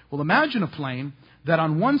 Well, imagine a plane that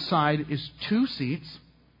on one side is 2 seats,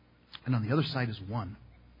 and on the other side is 1.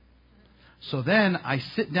 So then I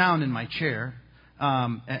sit down in my chair,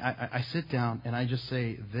 I sit down, and I just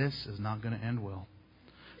say, "This is not going to end well."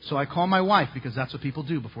 So I call my wife, because that's what people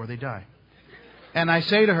do before they die. And I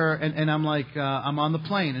say to her, and I'm like, "I'm on the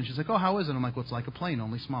plane." And she's like, "Oh, how is it?" I'm like, "Well, it's like a plane,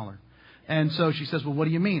 only smaller." And so she says, "Well, what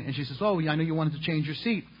do you mean?" And she says, "Oh, I know you wanted to change your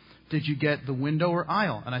seat. Did you get the window or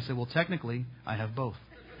aisle?" And I said, "Well, technically, I have both."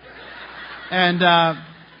 And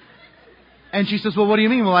she says, "Well, what do you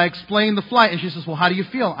mean?" Well, I explained the flight. And she says, "Well, how do you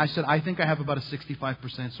feel?" I said, "I think I have about a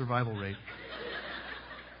 65% survival rate."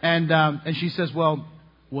 And she says, "Well,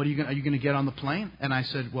 are you going to get on the plane? And I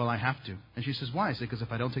said, well, I have to. And she says, why? I said, because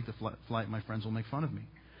if I don't take the flight, my friends will make fun of me.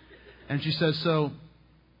 And she says, so,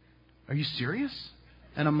 are you serious?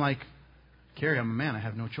 And I'm like, Carrie, I'm a man. I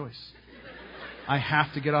have no choice. I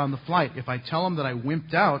have to get on the flight. If I tell them that I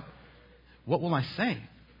wimped out, what will I say?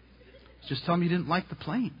 Just tell them you didn't like the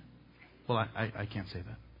plane. Well, I can't say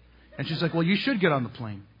that. And she's like, well, you should get on the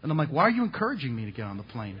plane. And I'm like, why are you encouraging me to get on the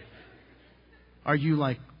plane? Are you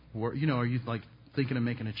like thinking of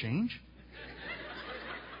making a change?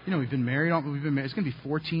 We've been married. It's going to be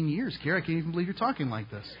 14 years. Carrie, I can't even believe you're talking like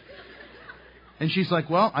this. And she's like,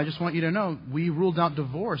 well, I just want you to know, we ruled out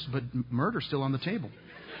divorce, but murder's still on the table.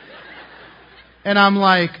 And I'm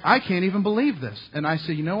like, I can't even believe this. And I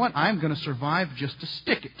say, you know what? I'm going to survive just to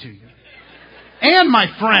stick it to you. And my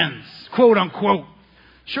friends, quote unquote.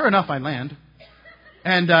 Sure enough, I land.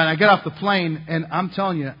 And I get off the plane, and I'm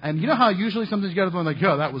telling you, and you know how usually sometimes you get off the plane like,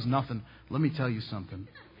 yo, that was nothing. Let me tell you something.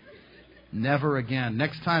 Never again.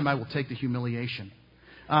 Next time I will take the humiliation.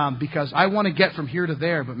 Because I want to get from here to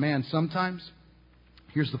there, but man, sometimes,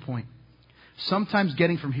 here's the point. Sometimes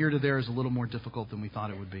getting from here to there is a little more difficult than we thought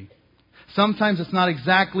it would be. Sometimes it's not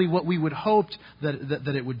exactly what we would hoped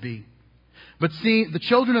that it would be. But see, the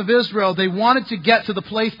children of Israel, they wanted to get to the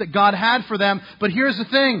place that God had for them. But here's the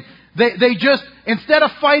thing. They just, instead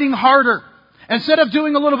of fighting harder, instead of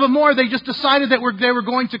doing a little bit more, they just decided that they were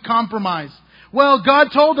going to compromise. Well,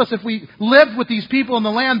 God told us if we lived with these people in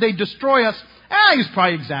the land, they'd destroy us. He's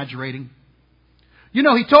probably exaggerating.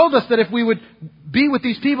 He told us that if we would be with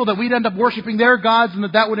these people, that we'd end up worshiping their gods and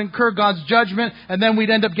that would incur God's judgment, and then we'd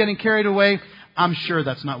end up getting carried away. I'm sure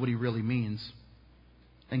that's not what He really means.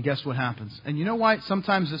 And guess what happens? And you know why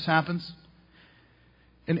sometimes this happens?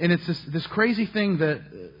 And it's this crazy thing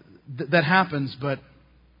that happens, but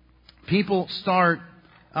people start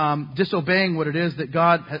disobeying what it is that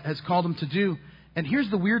God has called them to do. And here's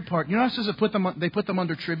the weird part. You know how it says they put them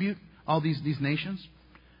under tribute, all these nations?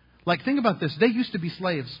 Like, think about this. They used to be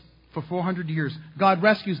slaves for 400 years. God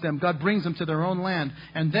rescues them. God brings them to their own land.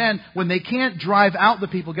 And then, when they can't drive out the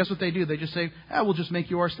people, guess what they do? They just say, we'll just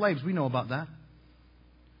make you our slaves. We know about that.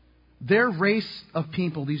 Their race of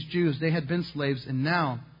people, these Jews, they had been slaves. And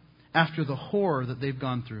now, after the horror that they've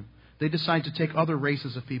gone through, they decide to take other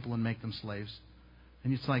races of people and make them slaves.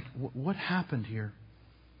 And it's like, what happened here?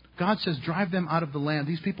 God says, drive them out of the land.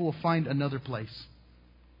 These people will find another place.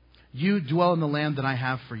 You dwell in the land that I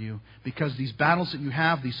have for you, because these battles that you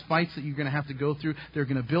have, these fights that you're going to have to go through, they're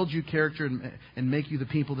going to build you character and make you the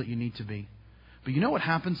people that you need to be. But you know what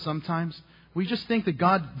happens sometimes? We just think that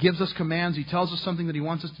God gives us commands. He tells us something that He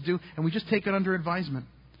wants us to do, and we just take it under advisement.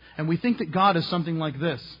 And we think that God is something like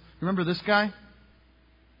this. Remember this guy?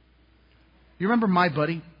 You remember My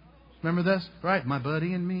Buddy? Remember this? Right? My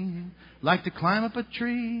buddy and me like to climb up a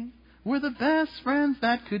tree. We're the best friends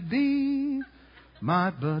that could be.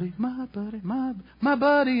 My buddy, my buddy, my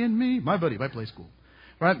buddy and me. My buddy, I play school.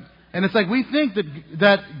 Right? And it's like we think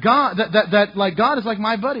that God like God is like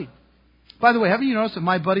my buddy. By the way, haven't you noticed that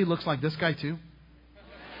my buddy looks like this guy too?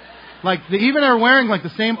 Like they even are wearing like the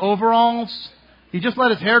same overalls. He just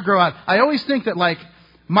let his hair grow out. I always think that like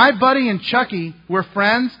my buddy and Chucky were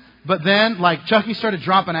friends, but then like Chucky started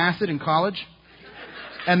dropping acid in college.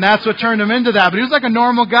 And that's what turned him into that. But he was like a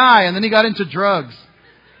normal guy, and then he got into drugs.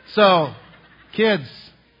 So, kids,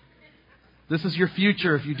 this is your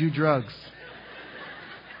future if you do drugs.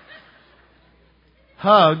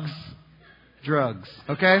 Hugs, drugs.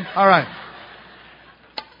 Okay? All right.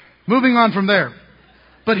 Moving on from there.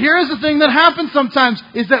 But here's the thing that happens sometimes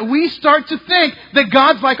is that we start to think that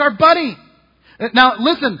God's like our buddy. Now,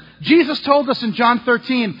 listen, Jesus told us in John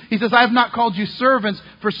 13, He says, I have not called you servants,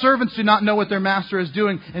 for servants do not know what their master is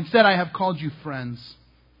doing. Instead, I have called you friends.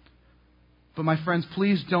 But my friends,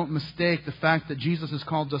 please don't mistake the fact that Jesus has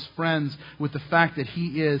called us friends with the fact that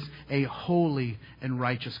He is a holy and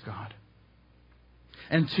righteous God.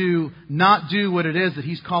 And to not do what it is that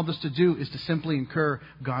He's called us to do is to simply incur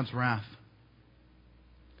God's wrath.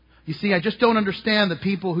 You see, I just don't understand the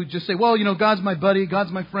people who just say, well, you know, God's my buddy,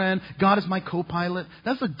 God's my friend, God is my co-pilot.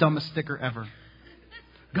 That's the dumbest sticker ever.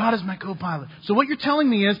 God is my co-pilot. So what you're telling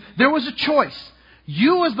me is there was a choice.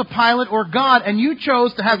 You as the pilot or God, and you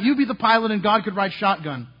chose to have you be the pilot and God could ride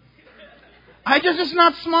shotgun. It's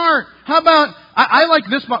not smart. How about, I like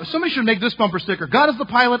this, somebody should make this bumper sticker. God is the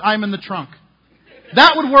pilot, I'm in the trunk.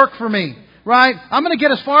 That would work for me, right? I'm going to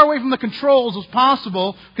get as far away from the controls as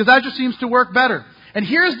possible because that just seems to work better. And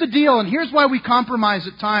here's the deal, and here's why we compromise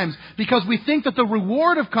at times. Because we think that the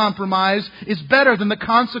reward of compromise is better than the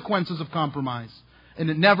consequences of compromise. And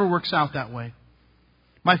it never works out that way.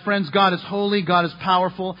 My friends, God is holy, God is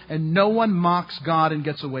powerful, and no one mocks God and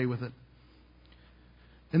gets away with it.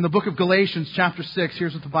 In the book of Galatians, chapter 6,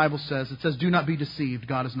 here's what the Bible says. It says, "Do not be deceived.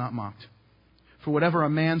 God is not mocked. For whatever a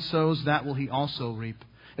man sows, that will he also reap.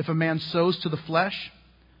 If a man sows to the flesh,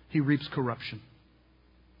 he reaps corruption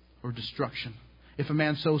or destruction. If a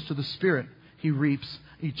man sows to the Spirit, he reaps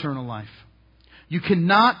eternal life." You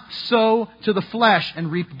cannot sow to the flesh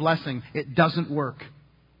and reap blessing. It doesn't work.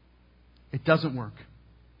 It doesn't work.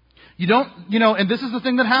 You don't, and this is the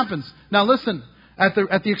thing that happens. Now listen, at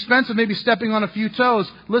the expense of maybe stepping on a few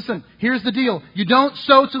toes, listen, here's the deal. You don't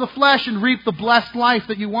sow to the flesh and reap the blessed life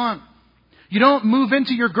that you want. You don't move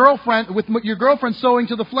into your girlfriend with your girlfriend sowing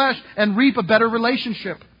to the flesh and reap a better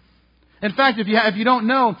relationship. In fact, if you don't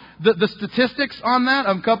know, the statistics on that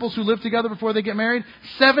of couples who live together before they get married,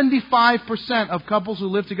 75% of couples who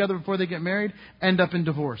live together before they get married end up in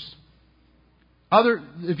divorce.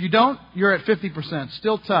 If you don't, you're at 50%.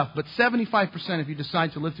 Still tough, but 75% if you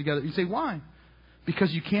decide to live together. You say, why?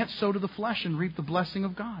 Because you can't sow to the flesh and reap the blessing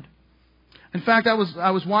of God. In fact, I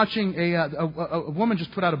was watching a woman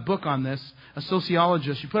just put out a book on this, a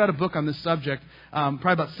sociologist. She put out a book on this subject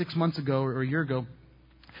probably about 6 months ago or a year ago.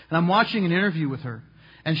 And I'm watching an interview with her.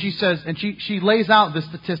 And she says, and she lays out this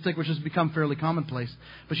statistic, which has become fairly commonplace.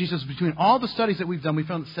 But she says, between all the studies that we've done, we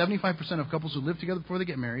found that 75% of couples who live together before they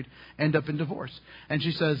get married end up in divorce. And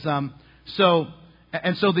she says, so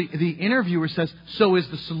the interviewer says, so is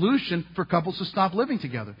the solution for couples to stop living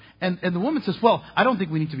together? And the woman says, well, I don't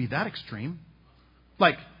think we need to be that extreme.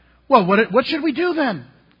 Like, well, what should we do then?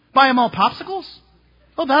 Buy them all popsicles?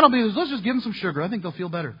 Oh, let's just give them some sugar. I think they'll feel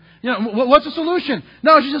better. What's the solution?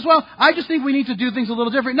 No, she says, well, I just think we need to do things a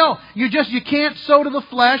little different. No, you can't sow to the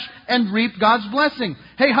flesh and reap God's blessing.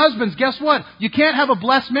 Hey, husbands, guess what? You can't have a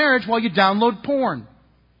blessed marriage while you download porn.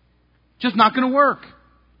 Just not going to work.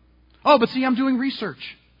 Oh, but see, I'm doing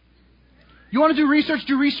research. You want to do research?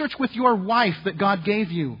 Do research with your wife that God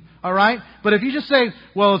gave you. All right? But if you just say,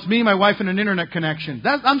 well, it's me, my wife, and an internet connection.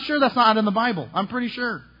 I'm sure that's not in the Bible. I'm pretty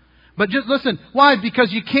sure. But just listen. Why?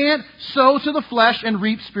 Because you can't sow to the flesh and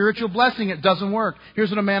reap spiritual blessing. It doesn't work. Here's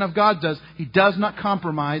what a man of God does. He does not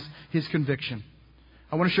compromise his conviction.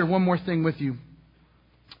 I want to share one more thing with you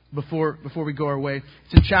before we go our way.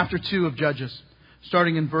 It's in chapter 2 of Judges,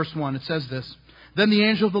 starting in verse 1. It says this. Then the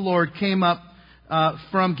angel of the Lord came up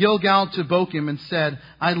from Gilgal to Bochim and said,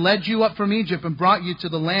 I led you up from Egypt and brought you to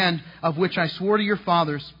the land of which I swore to your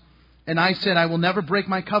fathers. And I said, I will never break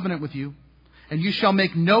my covenant with you. And you shall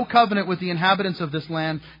make no covenant with the inhabitants of this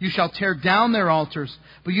land. You shall tear down their altars.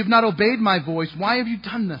 But you've not obeyed my voice. Why have you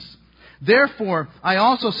done this? Therefore, I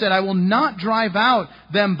also said, I will not drive out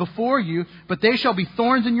them before you, but they shall be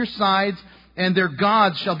thorns in your sides, and their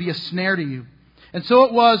gods shall be a snare to you. And so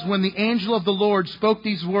it was when the angel of the Lord spoke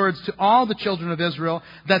these words to all the children of Israel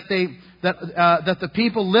that the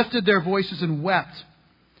people lifted their voices and wept.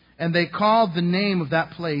 And they called the name of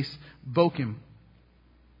that place Bochim.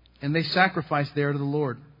 And they sacrificed there to the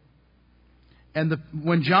Lord. And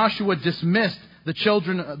when Joshua dismissed the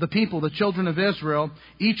children of Israel,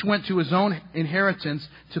 each went to his own inheritance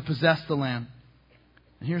to possess the land.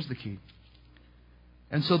 And here's the key.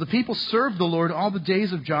 And so the people served the Lord all the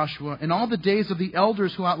days of Joshua and all the days of the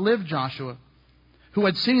elders who outlived Joshua, who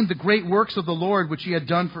had seen the great works of the Lord which he had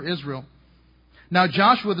done for Israel. Now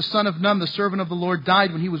Joshua the son of Nun, the servant of the Lord,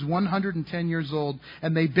 died when he was 110 years old,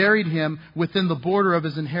 and they buried him within the border of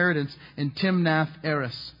his inheritance in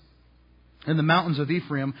Timnath-Eres, in the mountains of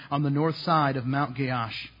Ephraim on the north side of Mount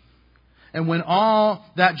Gaash. And when all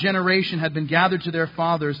that generation had been gathered to their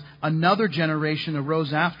fathers, another generation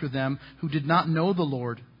arose after them who did not know the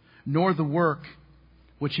Lord, nor the work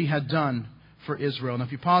which he had done for Israel. Now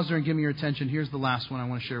if you pause there and give me your attention, here's the last one I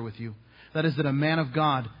want to share with you. That is that a man of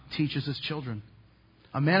God teaches his children.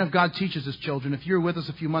 A man of God teaches his children. If you were with us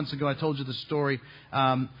a few months ago, I told you the story.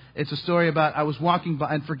 It's a story about, I was walking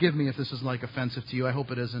by, and forgive me if this is like offensive to you. I hope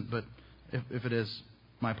it isn't, but if it is,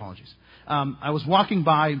 my apologies. I was walking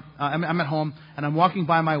by, I'm at home, and I'm walking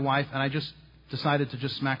by my wife, and I just decided to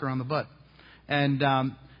just smack her on the butt.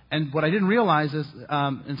 And what I didn't realize is,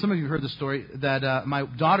 and some of you heard the story, that my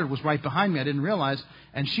daughter was right behind me. I didn't realize.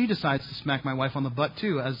 And she decides to smack my wife on the butt,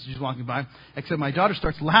 too, as she's walking by. Except my daughter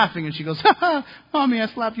starts laughing, and she goes, ha ha, Mommy, I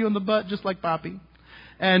slapped you on the butt just like Papi.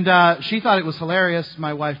 And she thought it was hilarious.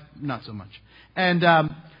 My wife, not so much. And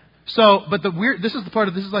but this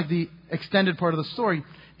is like the extended part of the story,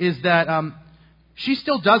 is that she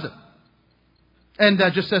still does it. And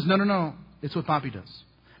just says, no, it's what Papi does.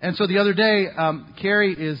 And so the other day,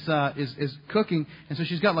 Carrie is cooking, and so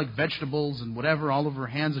she's got like vegetables and whatever all over her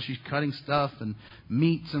hands as she's cutting stuff and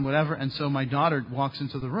meats and whatever. And so my daughter walks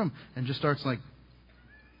into the room and just starts like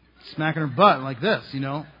smacking her butt like this,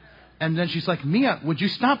 And then she's like, Mia, would you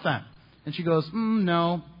stop that? And she goes,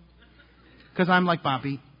 no, because I'm like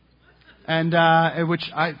Papi. And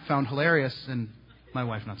which I found hilarious, and my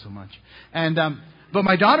wife not so much. And but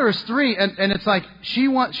my daughter is 3, and it's like she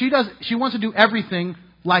wants to do everything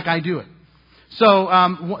like I do it. So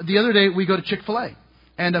the other day we go to Chick-fil-A.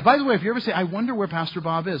 And by the way, if you ever say, I wonder where Pastor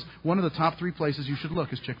Bob is, one of the top 3 places you should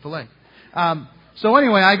look is Chick-fil-A. So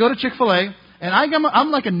anyway, I go to Chick-fil-A, and I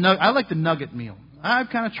like the nugget meal. I've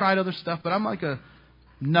kind of tried other stuff, but I'm like a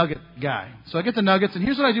nugget guy. So I get the nuggets, and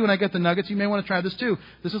here's what I do when I get the nuggets. You may want to try this too.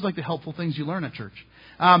 This is like the helpful things you learn at church.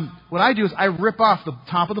 What I do is I rip off the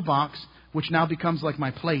top of the box, which now becomes like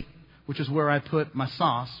my plate, which is where I put my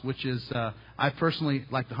sauce, which is, I personally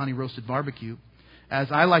like the honey roasted barbecue.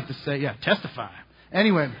 As I like to say, testify.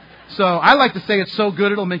 Anyway, so I like to say it's so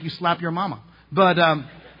good it'll make you slap your mama. But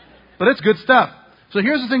it's good stuff. So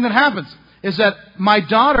here's the thing that happens, is that my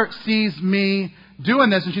daughter sees me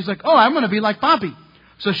doing this, and she's like, oh, I'm going to be like Papi.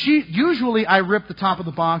 So usually I rip the top of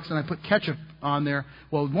the box and I put ketchup on there.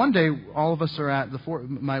 Well, one day all of us are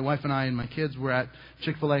my wife and I and my kids were at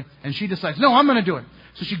Chick-fil-A, and she decides, no, I'm going to do it.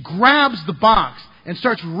 So she grabs the box and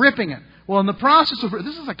starts ripping it. Well, in the process of,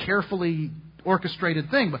 this is a carefully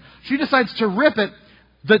orchestrated thing, but she decides to rip it.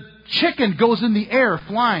 The chicken goes in the air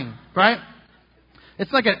flying, right?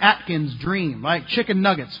 It's like an Atkins dream, like chicken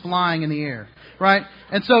nuggets flying in the air, right?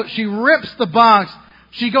 And so she rips the box.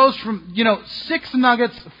 She goes from, 6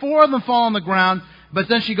 nuggets, 4 of them fall on the ground, but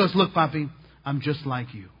then she goes, look, Papi, I'm just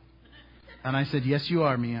like you. And I said, yes, you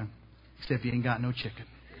are, Mia, except you ain't got no chicken.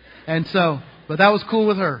 And so, but that was cool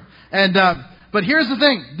with her. And, but here's the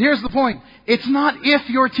thing. Here's the point. It's not if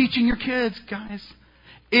you're teaching your kids, guys.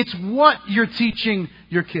 It's what you're teaching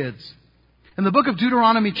your kids. In the book of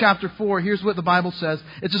Deuteronomy chapter 4, here's what the Bible says.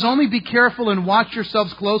 It says, only be careful and watch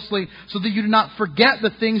yourselves closely so that you do not forget the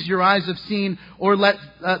things your eyes have seen or let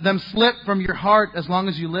them slip from your heart as long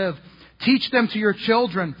as you live. Teach them to your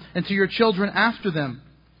children and to your children after them.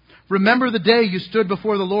 Remember the day you stood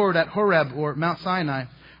before the Lord at Horeb or Mount Sinai,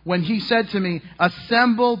 when He said to me,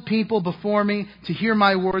 assemble people before me to hear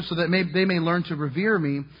my words so that they may learn to revere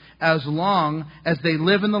me as long as they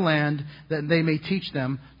live in the land, that they may teach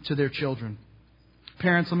them to their children.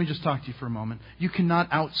 Parents, let me just talk to you for a moment. You cannot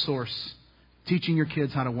outsource teaching your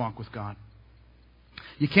kids how to walk with God.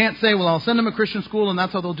 You can't say, well, I'll send them to Christian school and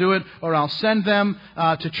that's how they'll do it, or I'll send them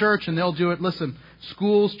to church and they'll do it. Listen,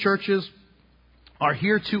 schools, churches are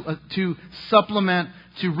here to supplement,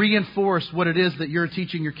 to reinforce what it is that you're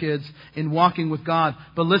teaching your kids in walking with God.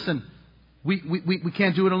 But listen, we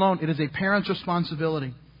can't do it alone. It is a parent's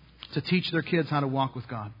responsibility to teach their kids how to walk with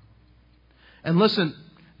God. And listen,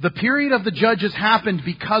 the period of the judges happened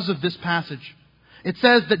because of this passage. It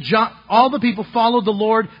says that all the people followed the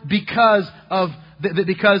Lord because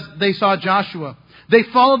they saw Joshua. They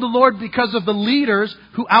followed the Lord because of the leaders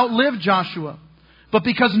who outlived Joshua. But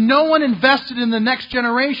because no one invested in the next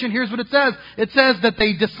generation, here's what it says. It says that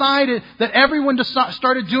they decided that everyone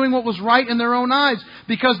started doing what was right in their own eyes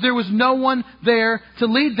because there was no one there to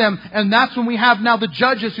lead them. And that's when we have now the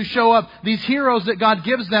judges who show up, these heroes that God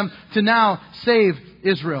gives them to now save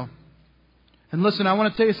Israel. And listen, I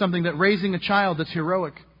want to tell you something, that raising a child that's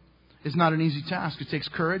heroic is not an easy task. It takes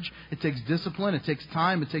courage. It takes discipline. It takes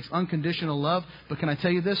time. It takes unconditional love. But can I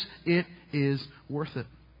tell you this? It is worth it.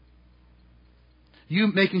 You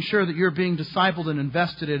making sure that you're being discipled and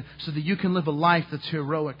invested in so that you can live a life that's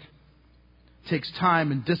heroic. It takes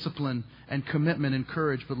time and discipline and commitment and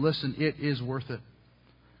courage. But listen, it is worth it.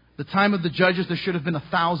 The time of the judges, there should have been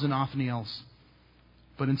 1,000 Othniels.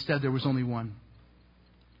 But instead there was only one.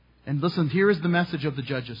 And listen, here is the message of the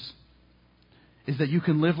judges. Is that you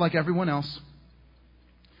can live like everyone else.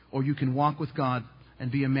 Or you can walk with God and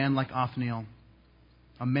be a man like Othniel.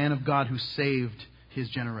 A man of God who saved his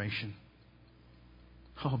generation.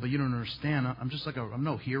 Oh, but you don't understand. I'm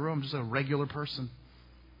no hero. I'm just a regular person.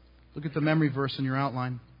 Look at the memory verse in your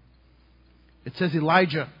outline. It says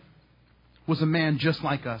Elijah was a man just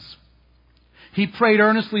like us. He prayed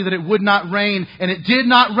earnestly that it would not rain, and it did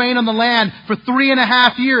not rain on the land for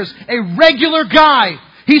 3.5 years. A regular guy.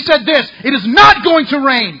 He said this, it is not going to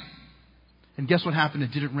rain. And guess what happened?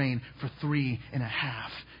 It didn't rain for 3.5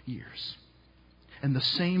 years. And the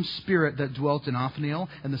same Spirit that dwelt in Othniel,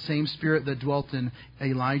 and the same Spirit that dwelt in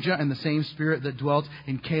Elijah, and the same Spirit that dwelt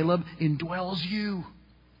in Caleb, indwells you.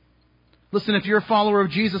 Listen, if you're a follower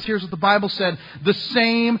of Jesus, here's what the Bible said. The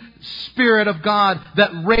same Spirit of God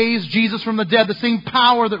that raised Jesus from the dead, the same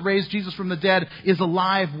power that raised Jesus from the dead, is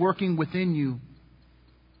alive, working within you.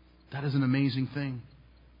 That is an amazing thing.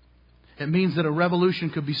 It means that a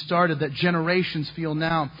revolution could be started that generations feel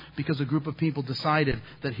now because a group of people decided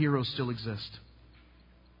that heroes still exist.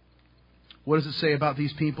 What does it say about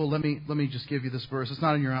these people? Let me just give you this verse. It's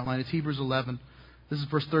not in your outline. It's Hebrews 11. This is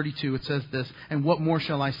verse 32. It says this, "And what more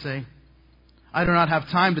shall I say? I do not have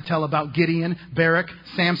time to tell about Gideon, Barak,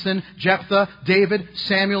 Samson, Jephthah, David,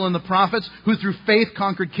 Samuel, and the prophets, who through faith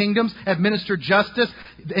conquered kingdoms, administered justice,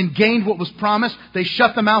 and gained what was promised. They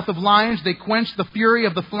shut the mouth of lions, they quenched the fury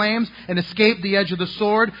of the flames, and escaped the edge of the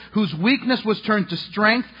sword, whose weakness was turned to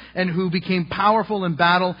strength, and who became powerful in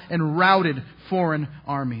battle and routed foreign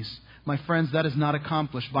armies." My friends, that is not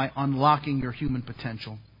accomplished by unlocking your human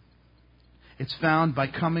potential. It's found by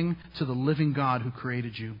coming to the living God who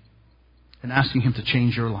created you and asking Him to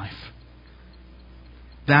change your life.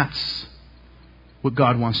 That's what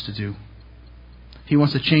God wants to do. He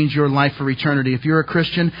wants to change your life for eternity. If you're a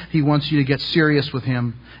Christian, He wants you to get serious with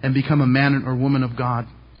Him and become a man or woman of God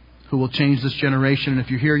who will change this generation. And if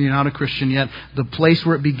you're here and you're not a Christian yet, the place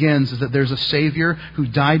where it begins is that there's a Savior who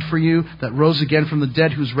died for you, that rose again from the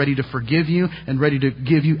dead, who's ready to forgive you and ready to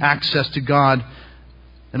give you access to God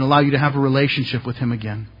and allow you to have a relationship with Him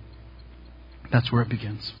again. That's where it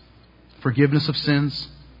begins. Forgiveness of sins,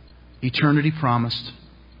 eternity promised,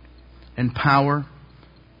 and power,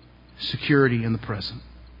 security in the present.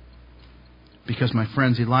 Because, my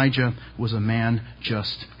friends, Elijah was a man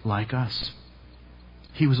just like us.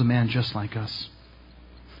 He was a man just like us.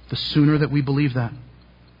 The sooner that we believe that,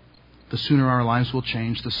 the sooner our lives will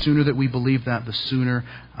change. The sooner that we believe that, the sooner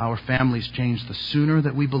our families change. The sooner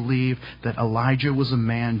that we believe that Elijah was a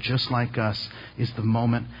man just like us is the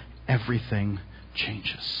moment everything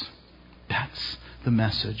changes. That's the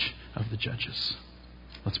message of the Judges.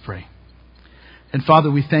 Let's pray. And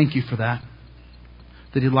Father, we thank You for that.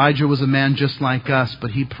 That Elijah was a man just like us,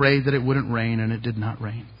 but he prayed that it wouldn't rain, and it did not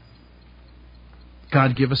rain.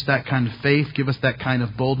 God, give us that kind of faith. Give us that kind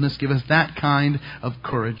of boldness. Give us that kind of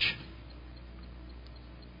courage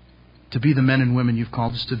to be the men and women You've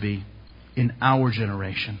called us to be in our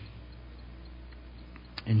generation.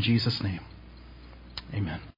 In Jesus' name, amen.